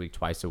off once a week,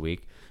 twice a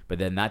week. But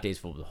then that day's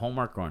full of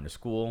homework, going to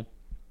school.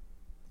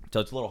 So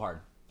it's a little hard.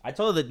 I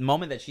told her the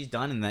moment that she's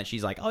done and that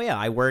she's like, oh yeah,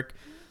 I work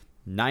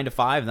 9 to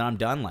 5, then I'm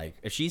done. Like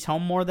if she's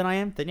home more than I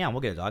am, then yeah,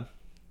 we'll get a dog.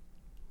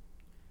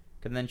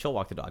 And then she'll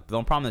walk the dog. But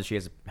the problem is she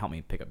has to help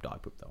me pick up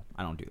dog poop though.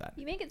 I don't do that.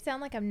 You make it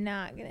sound like I'm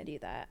not gonna do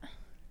that.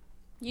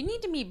 You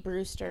need to meet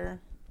Brewster.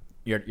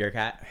 Your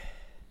cat?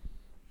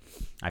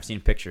 I've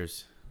seen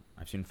pictures.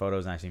 I've seen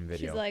photos and I've seen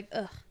video. She's like,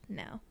 ugh,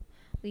 no,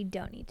 we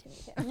don't need to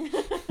meet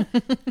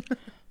him.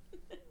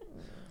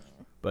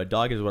 But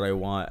dog is what I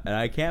want, and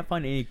I can't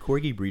find any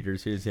corgi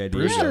breeders who said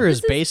Brewster This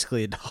is is-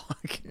 basically a dog.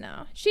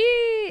 No, she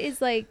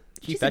is like,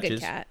 She she's a good fetches.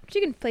 cat.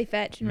 She can play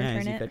fetch and Man,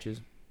 return he it.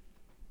 fetches.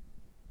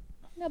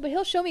 No, but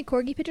he'll show me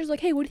corgi pictures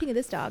like, hey, what do you think of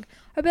this dog?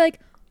 I'll be like,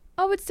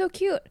 oh, it's so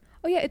cute.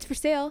 Oh yeah, it's for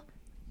sale.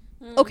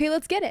 Okay,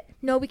 let's get it.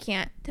 No, we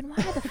can't. Then why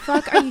the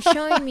fuck are you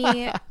showing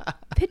me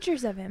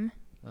pictures of him?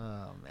 Oh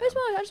man.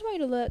 I just want you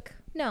to look.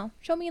 No,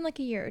 show me in like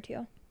a year or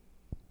two.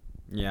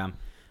 Yeah.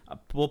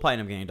 We'll probably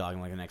end up getting a dog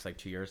in like the next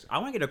 2 years. I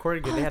want to get a corgi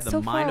because Oh, they have it's the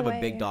so far mind of a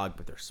away. big dog,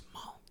 but they're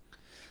small.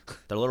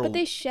 They're little. But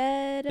they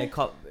shed. They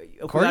call. If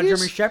we got a Corgis?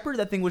 German Shepherd,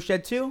 that thing was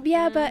shed too.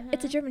 Yeah, but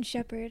it's a German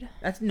Shepherd.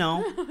 That's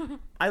no.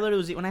 I literally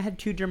was when I had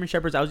 2 German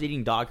Shepherds. I was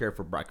eating dog hair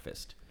for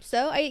breakfast.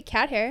 So I eat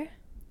cat hair.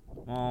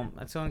 Well,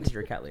 that's only because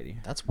you're a cat lady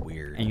That's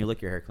weird. and you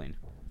lick your hair clean.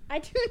 I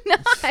do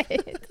not.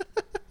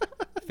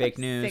 Fake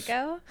news.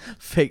 Sicko.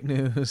 Fake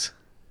news.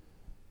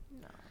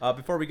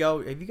 Before we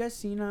go, have you guys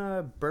seen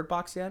Bird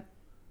Box yet?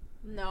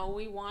 No,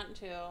 we want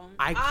to.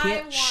 I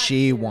can't- want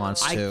She to.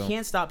 wants I to.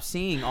 can't stop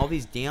seeing all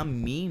these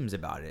damn memes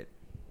about it.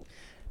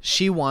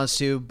 She wants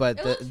to, but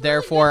It looks really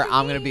therefore good to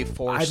I'm gonna me. be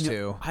forced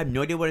to. I have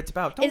no idea what it's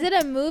about. Is it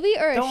a movie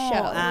or a Don't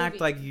show? act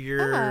like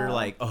you're Oh.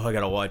 like, oh, I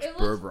gotta watch It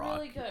Bird looks Rock.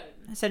 really good.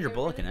 Sandra It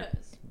Bullock really in it.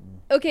 does.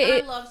 Okay,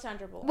 And I love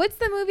Sandra Bullock. what's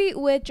the movie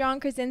with John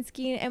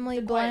Krasinski and Emily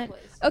The Quiet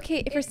Blunt? Place.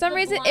 Okay, for It's some the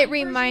reason blind it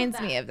version of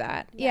reminds me that. of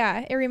that. Yeah.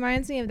 Yeah, it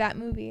reminds me of that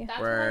movie.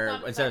 That's Where what I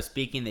thought instead of was-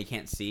 speaking, they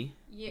can't see.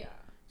 Yeah.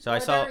 So I Or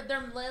saw.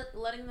 They're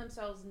letting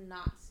themselves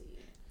not see.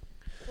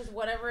 Because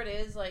whatever it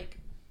is, like.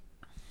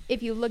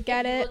 If you look If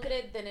at you it, look at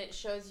it, then it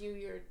shows you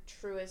your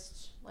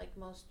truest, like,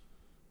 most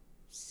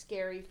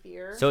scary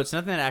fear. So it's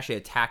nothing that actually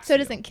attacks. so it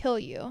you. doesn't kill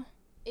you.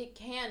 It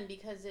can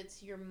because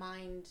it's your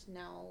mind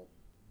now.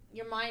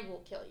 Your mind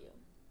will kill you.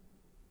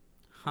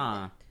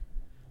 Huh.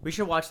 We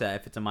should watch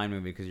that if it's a mind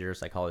movie because you're a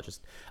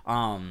psychologist.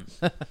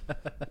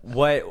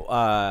 What?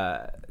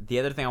 The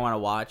other thing I want to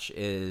watch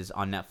is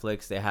on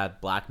Netflix. They have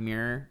Black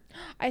Mirror,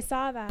 I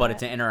saw that. but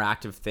it's an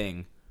interactive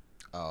thing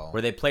Oh.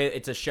 where they play.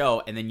 It's a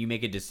show, and then you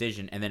make a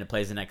decision, and then it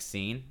plays the next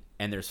scene,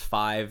 and there's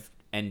 5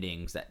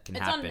 endings that can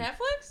It's happen. on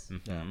Netflix?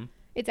 Mhm.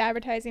 It's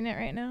advertising it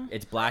right now.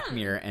 It's Black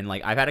Mirror, and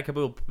like I've had a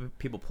couple of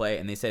people play,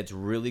 and they said it's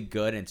really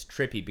good and it's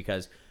trippy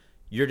because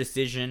your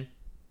decision.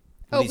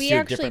 Oh, leads we to a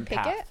actually different pick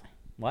path. it?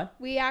 What?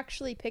 We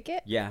actually pick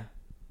it. Yeah.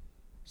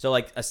 So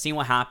like a scene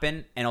will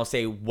happen, and I'll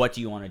say, "What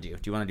do you want to do?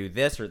 Do you want to do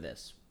this or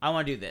this? I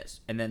want to do this,"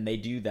 and then they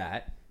do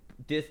that,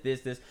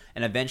 this,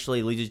 and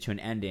eventually leads you to an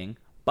ending.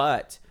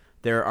 But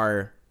there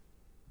are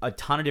a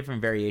ton of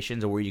different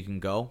variations of where you can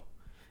go,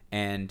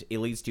 and it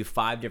leads to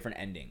 5 different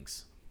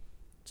endings.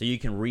 So you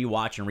can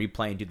rewatch and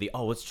replay and do the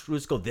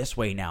let's go this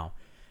way now.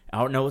 I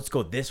don't know, let's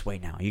go this way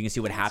now. You can see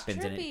what That's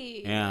happens in it.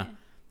 trippy. Yeah,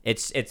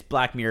 it's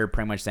Black Mirror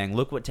pretty much saying,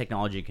 look what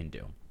technology can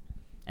do,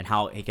 and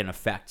how it can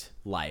affect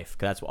life.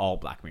 Because that's what all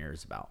Black Mirror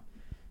is about.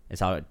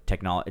 It's how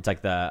technology. It's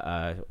like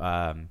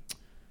the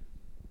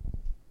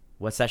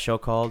what's that show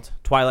called?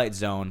 Twilight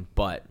Zone,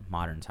 but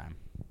modern time.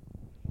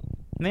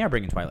 And they are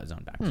bringing Twilight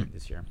Zone back too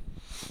this year.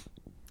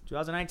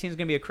 2019 is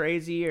gonna be a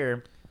crazy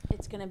year.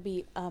 It's going to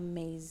be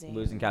amazing.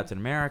 Losing Captain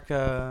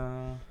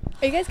America.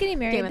 Are you guys getting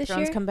married Game of this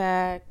Thrones year? come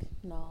back.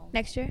 No.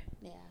 Next year?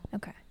 Yeah,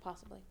 Okay.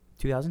 possibly.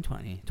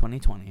 2020.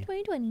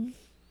 2020.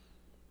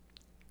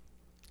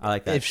 I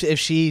like that. If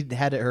she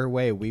had it her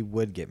way, we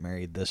would get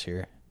married this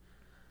year.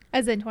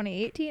 As in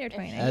 2018 or If he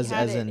 2019? As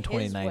had in it his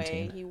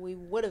 2019. way, we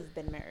would have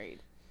been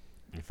married.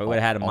 If I would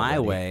have had it my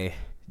Already. way,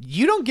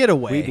 You don't get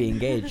away. we'd be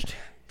engaged.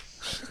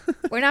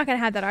 We're not going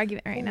to have that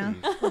argument right now.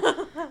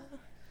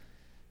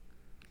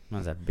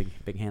 What's that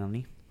big hand on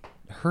me?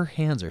 Her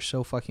hands are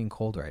so fucking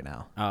cold right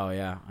now. Oh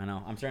yeah, I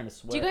know. I'm starting to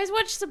sweat. Do you guys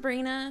watch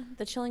Sabrina?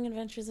 The Chilling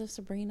Adventures of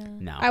Sabrina?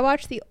 No. I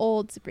watched the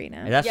old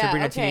Sabrina. That's Yeah,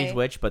 Sabrina okay. Teenage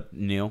Witch, but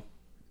new.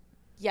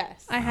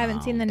 Yes. I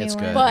haven't seen the new It's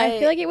one. good. But I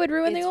feel like it would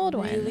ruin the It's old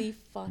really one.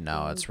 fucking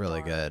No, it's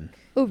really dark. good.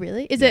 Oh,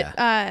 really? Is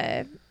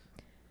Yeah. it,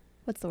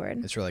 what's the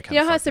word? It's really kind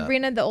You of know how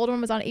Sabrina, the old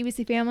one, was on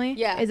ABC Family?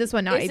 Yeah. Is this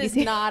one not This ABC?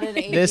 is not an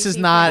ABC. This is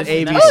not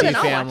family. ABC Oh, then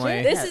I'll watch Family.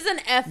 it. This is an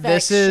FX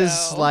This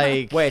is show.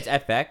 like Wait, it's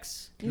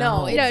FX. No,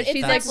 No. it's, No, it's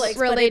she's, like, Netflix,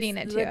 but relating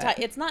it's it the to it.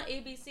 It's not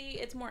ABC.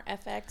 It's more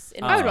FX.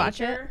 In I would watch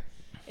nature.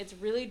 It's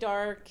really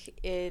dark.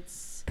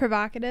 It's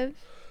Provocative.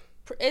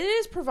 it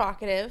is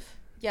provocative.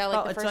 Yeah, like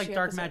Oh, the it's first like few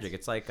Dark episodes. Magic.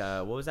 It's like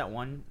what was that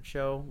one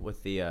show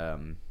with the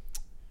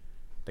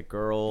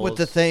girls with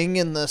the thing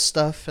and the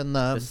stuff and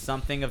the the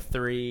something of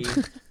 3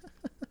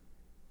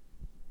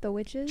 The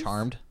Witches.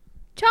 Charmed.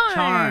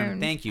 Charmed.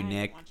 Thank you, I haven't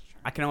Nick. watched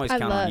Charmed. I can always I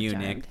count on love you,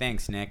 Charmed. Nick.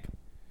 Thanks, Nick.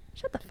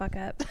 Shut the fuck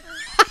up.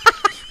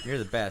 You're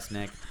the best,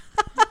 Nick.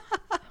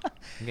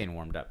 I'm getting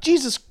warmed up.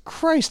 Jesus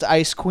Christ,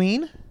 Ice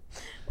Queen.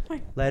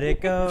 Let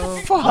it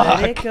go. Fuck.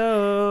 Let it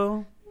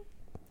go.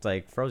 It's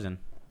like Frozen.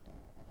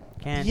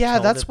 Can't Yeah,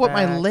 hold that's it what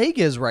my back. leg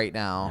is right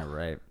Yeah, now.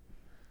 right.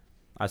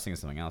 I was thinking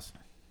something else.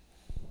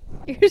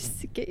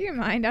 Get your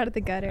mind out of the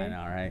gutter. I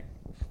know, right?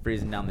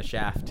 Freezing down the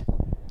shaft.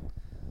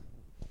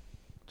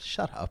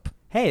 Shut up.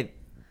 Hey,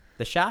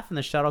 the shaft and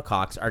the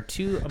shuttlecocks are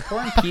 2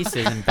 important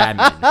pieces in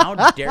badminton. How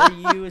dare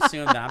you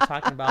assume that I'm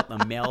talking about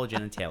the male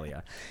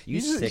genitalia?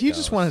 You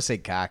just want to say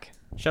cock.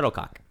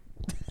 shuttlecock.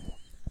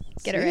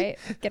 Get it right.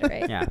 Get it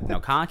right. Yeah, no,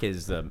 cock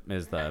is the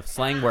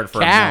slang word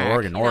for a Cack. male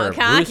organ or a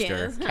cock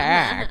rooster. is.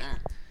 Cock.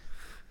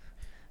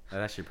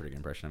 That's actually a pretty good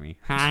impression of me.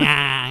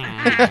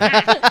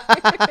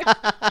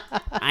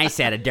 I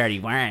said a dirty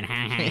word.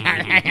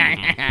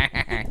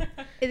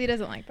 Izzy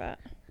doesn't like that.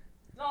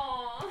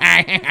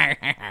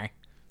 Aw.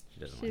 She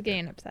doesn't She's like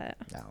getting upset.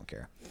 I don't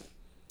care.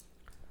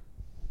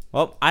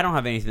 Well, I don't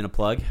have anything to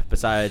plug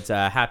besides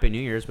Happy New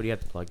Year's. What do you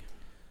have to plug?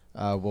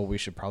 Well, we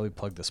should probably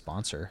plug the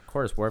sponsor. Of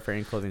course,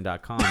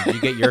 warfareandclothing.com. Did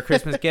you get your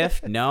Christmas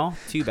gift? No?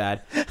 Too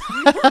bad.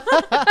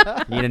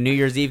 Need a New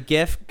Year's Eve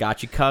gift?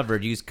 Got you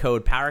covered. Use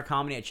code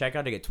PowerComedy at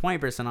checkout to get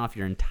 20% off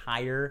your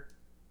entire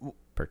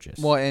purchase.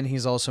 Well, and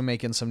he's also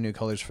making some new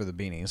colors for the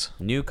beanies.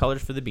 New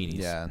colors for the beanies.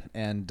 Yeah,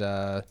 and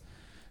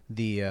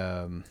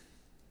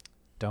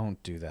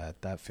don't do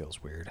that. That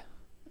feels weird.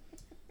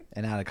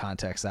 And out of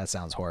context, that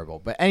sounds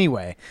horrible. But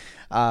anyway,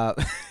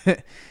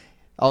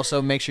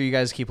 Also, make sure you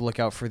guys keep a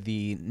lookout for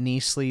the knee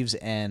sleeves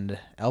and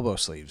elbow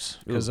sleeves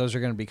because those are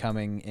going to be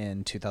coming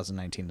in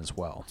 2019 as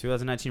well.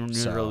 2019 New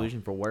Year's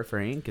Resolution for Warfare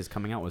Inc. is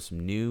coming out with some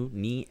new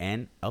knee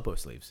and elbow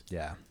sleeves.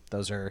 Yeah,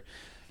 those are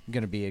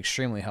going to be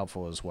extremely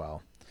helpful as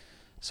well.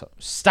 So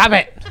stop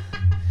it.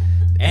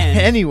 And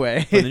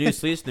Anyway, for the new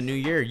sleeves, the new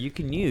year, you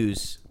can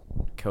use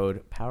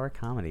code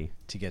PowerComedy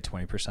to get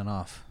 20%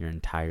 off. your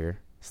entire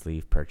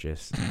sleeve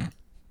purchase.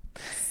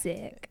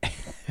 Sick.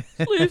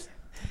 Please.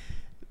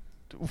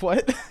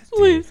 What?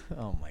 Please. Dude,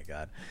 oh my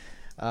god.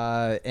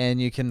 And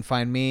you can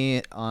find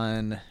me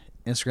on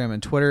Instagram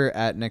and Twitter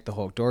at Nick the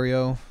Hulk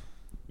Dorio.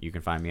 You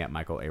can find me at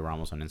Michael A.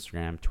 Ramos on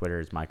Instagram. Twitter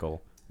is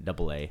Michael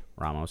AA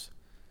Ramos.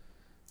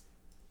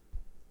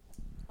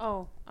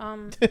 Oh,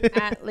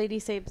 at Lady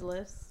Saves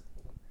Lists.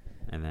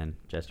 And then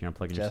Jess, you want to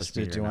plug in your Jess,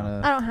 social did media you right now?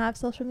 want I don't have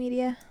social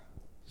media.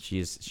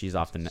 She's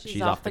off the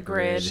She's off the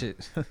grid. grid.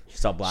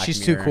 She's all Black She's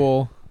too Mirror.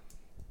 cool.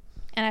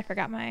 And I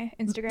forgot my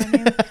Instagram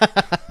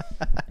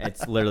name.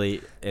 It's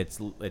literally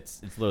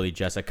literally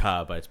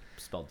Jessica, but it's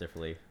spelled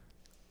differently.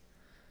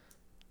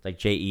 Like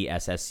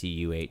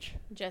JESSCUH.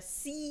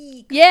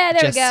 Jessica. Yeah,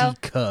 there we go.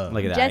 Jessica.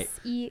 Look at that.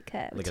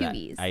 Jessica. Look Two at that.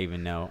 E's. I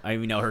even know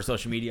her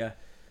social media.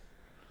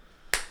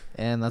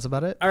 And that's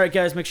about it. All right,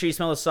 guys, make sure you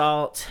smell the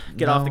salt.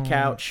 Get off the No.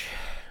 couch.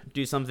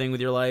 Do something with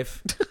your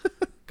life.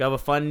 Go have a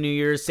fun New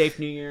Year's. Safe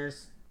New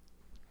Year's.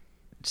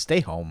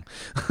 Stay home.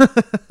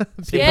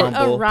 Stay Get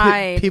humble. a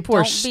ride. People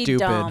are Don't be stupid.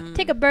 dumb.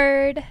 Take a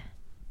bird.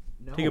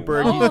 Take a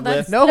bird. No, use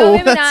that's- Lyft. No, No,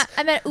 maybe that's- not.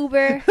 I meant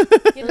Uber.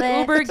 Get an Lyft.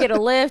 Uber, get a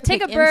Lyft,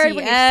 Take take a bird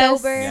when you're MCS.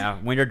 sober. Yeah,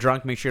 when you're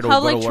drunk, make sure to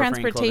Public go to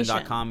transportation.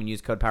 warfaringclothing.com and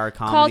use code Call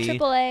PowerComedy.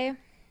 AAA.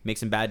 Make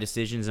some bad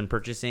decisions in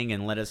purchasing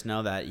and let us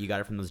know that you got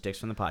it from those dicks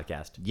from the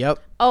podcast. Yep.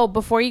 Oh,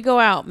 before you go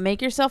out,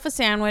 make yourself a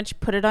sandwich,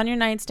 put it on your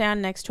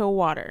nightstand next to a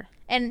water,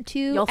 And 2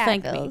 You'll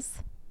thank me. Advils.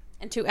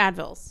 and 2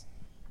 Advils.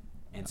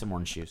 And some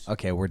orange juice.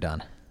 Okay, we're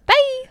done.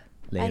 Bye.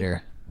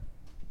 Later.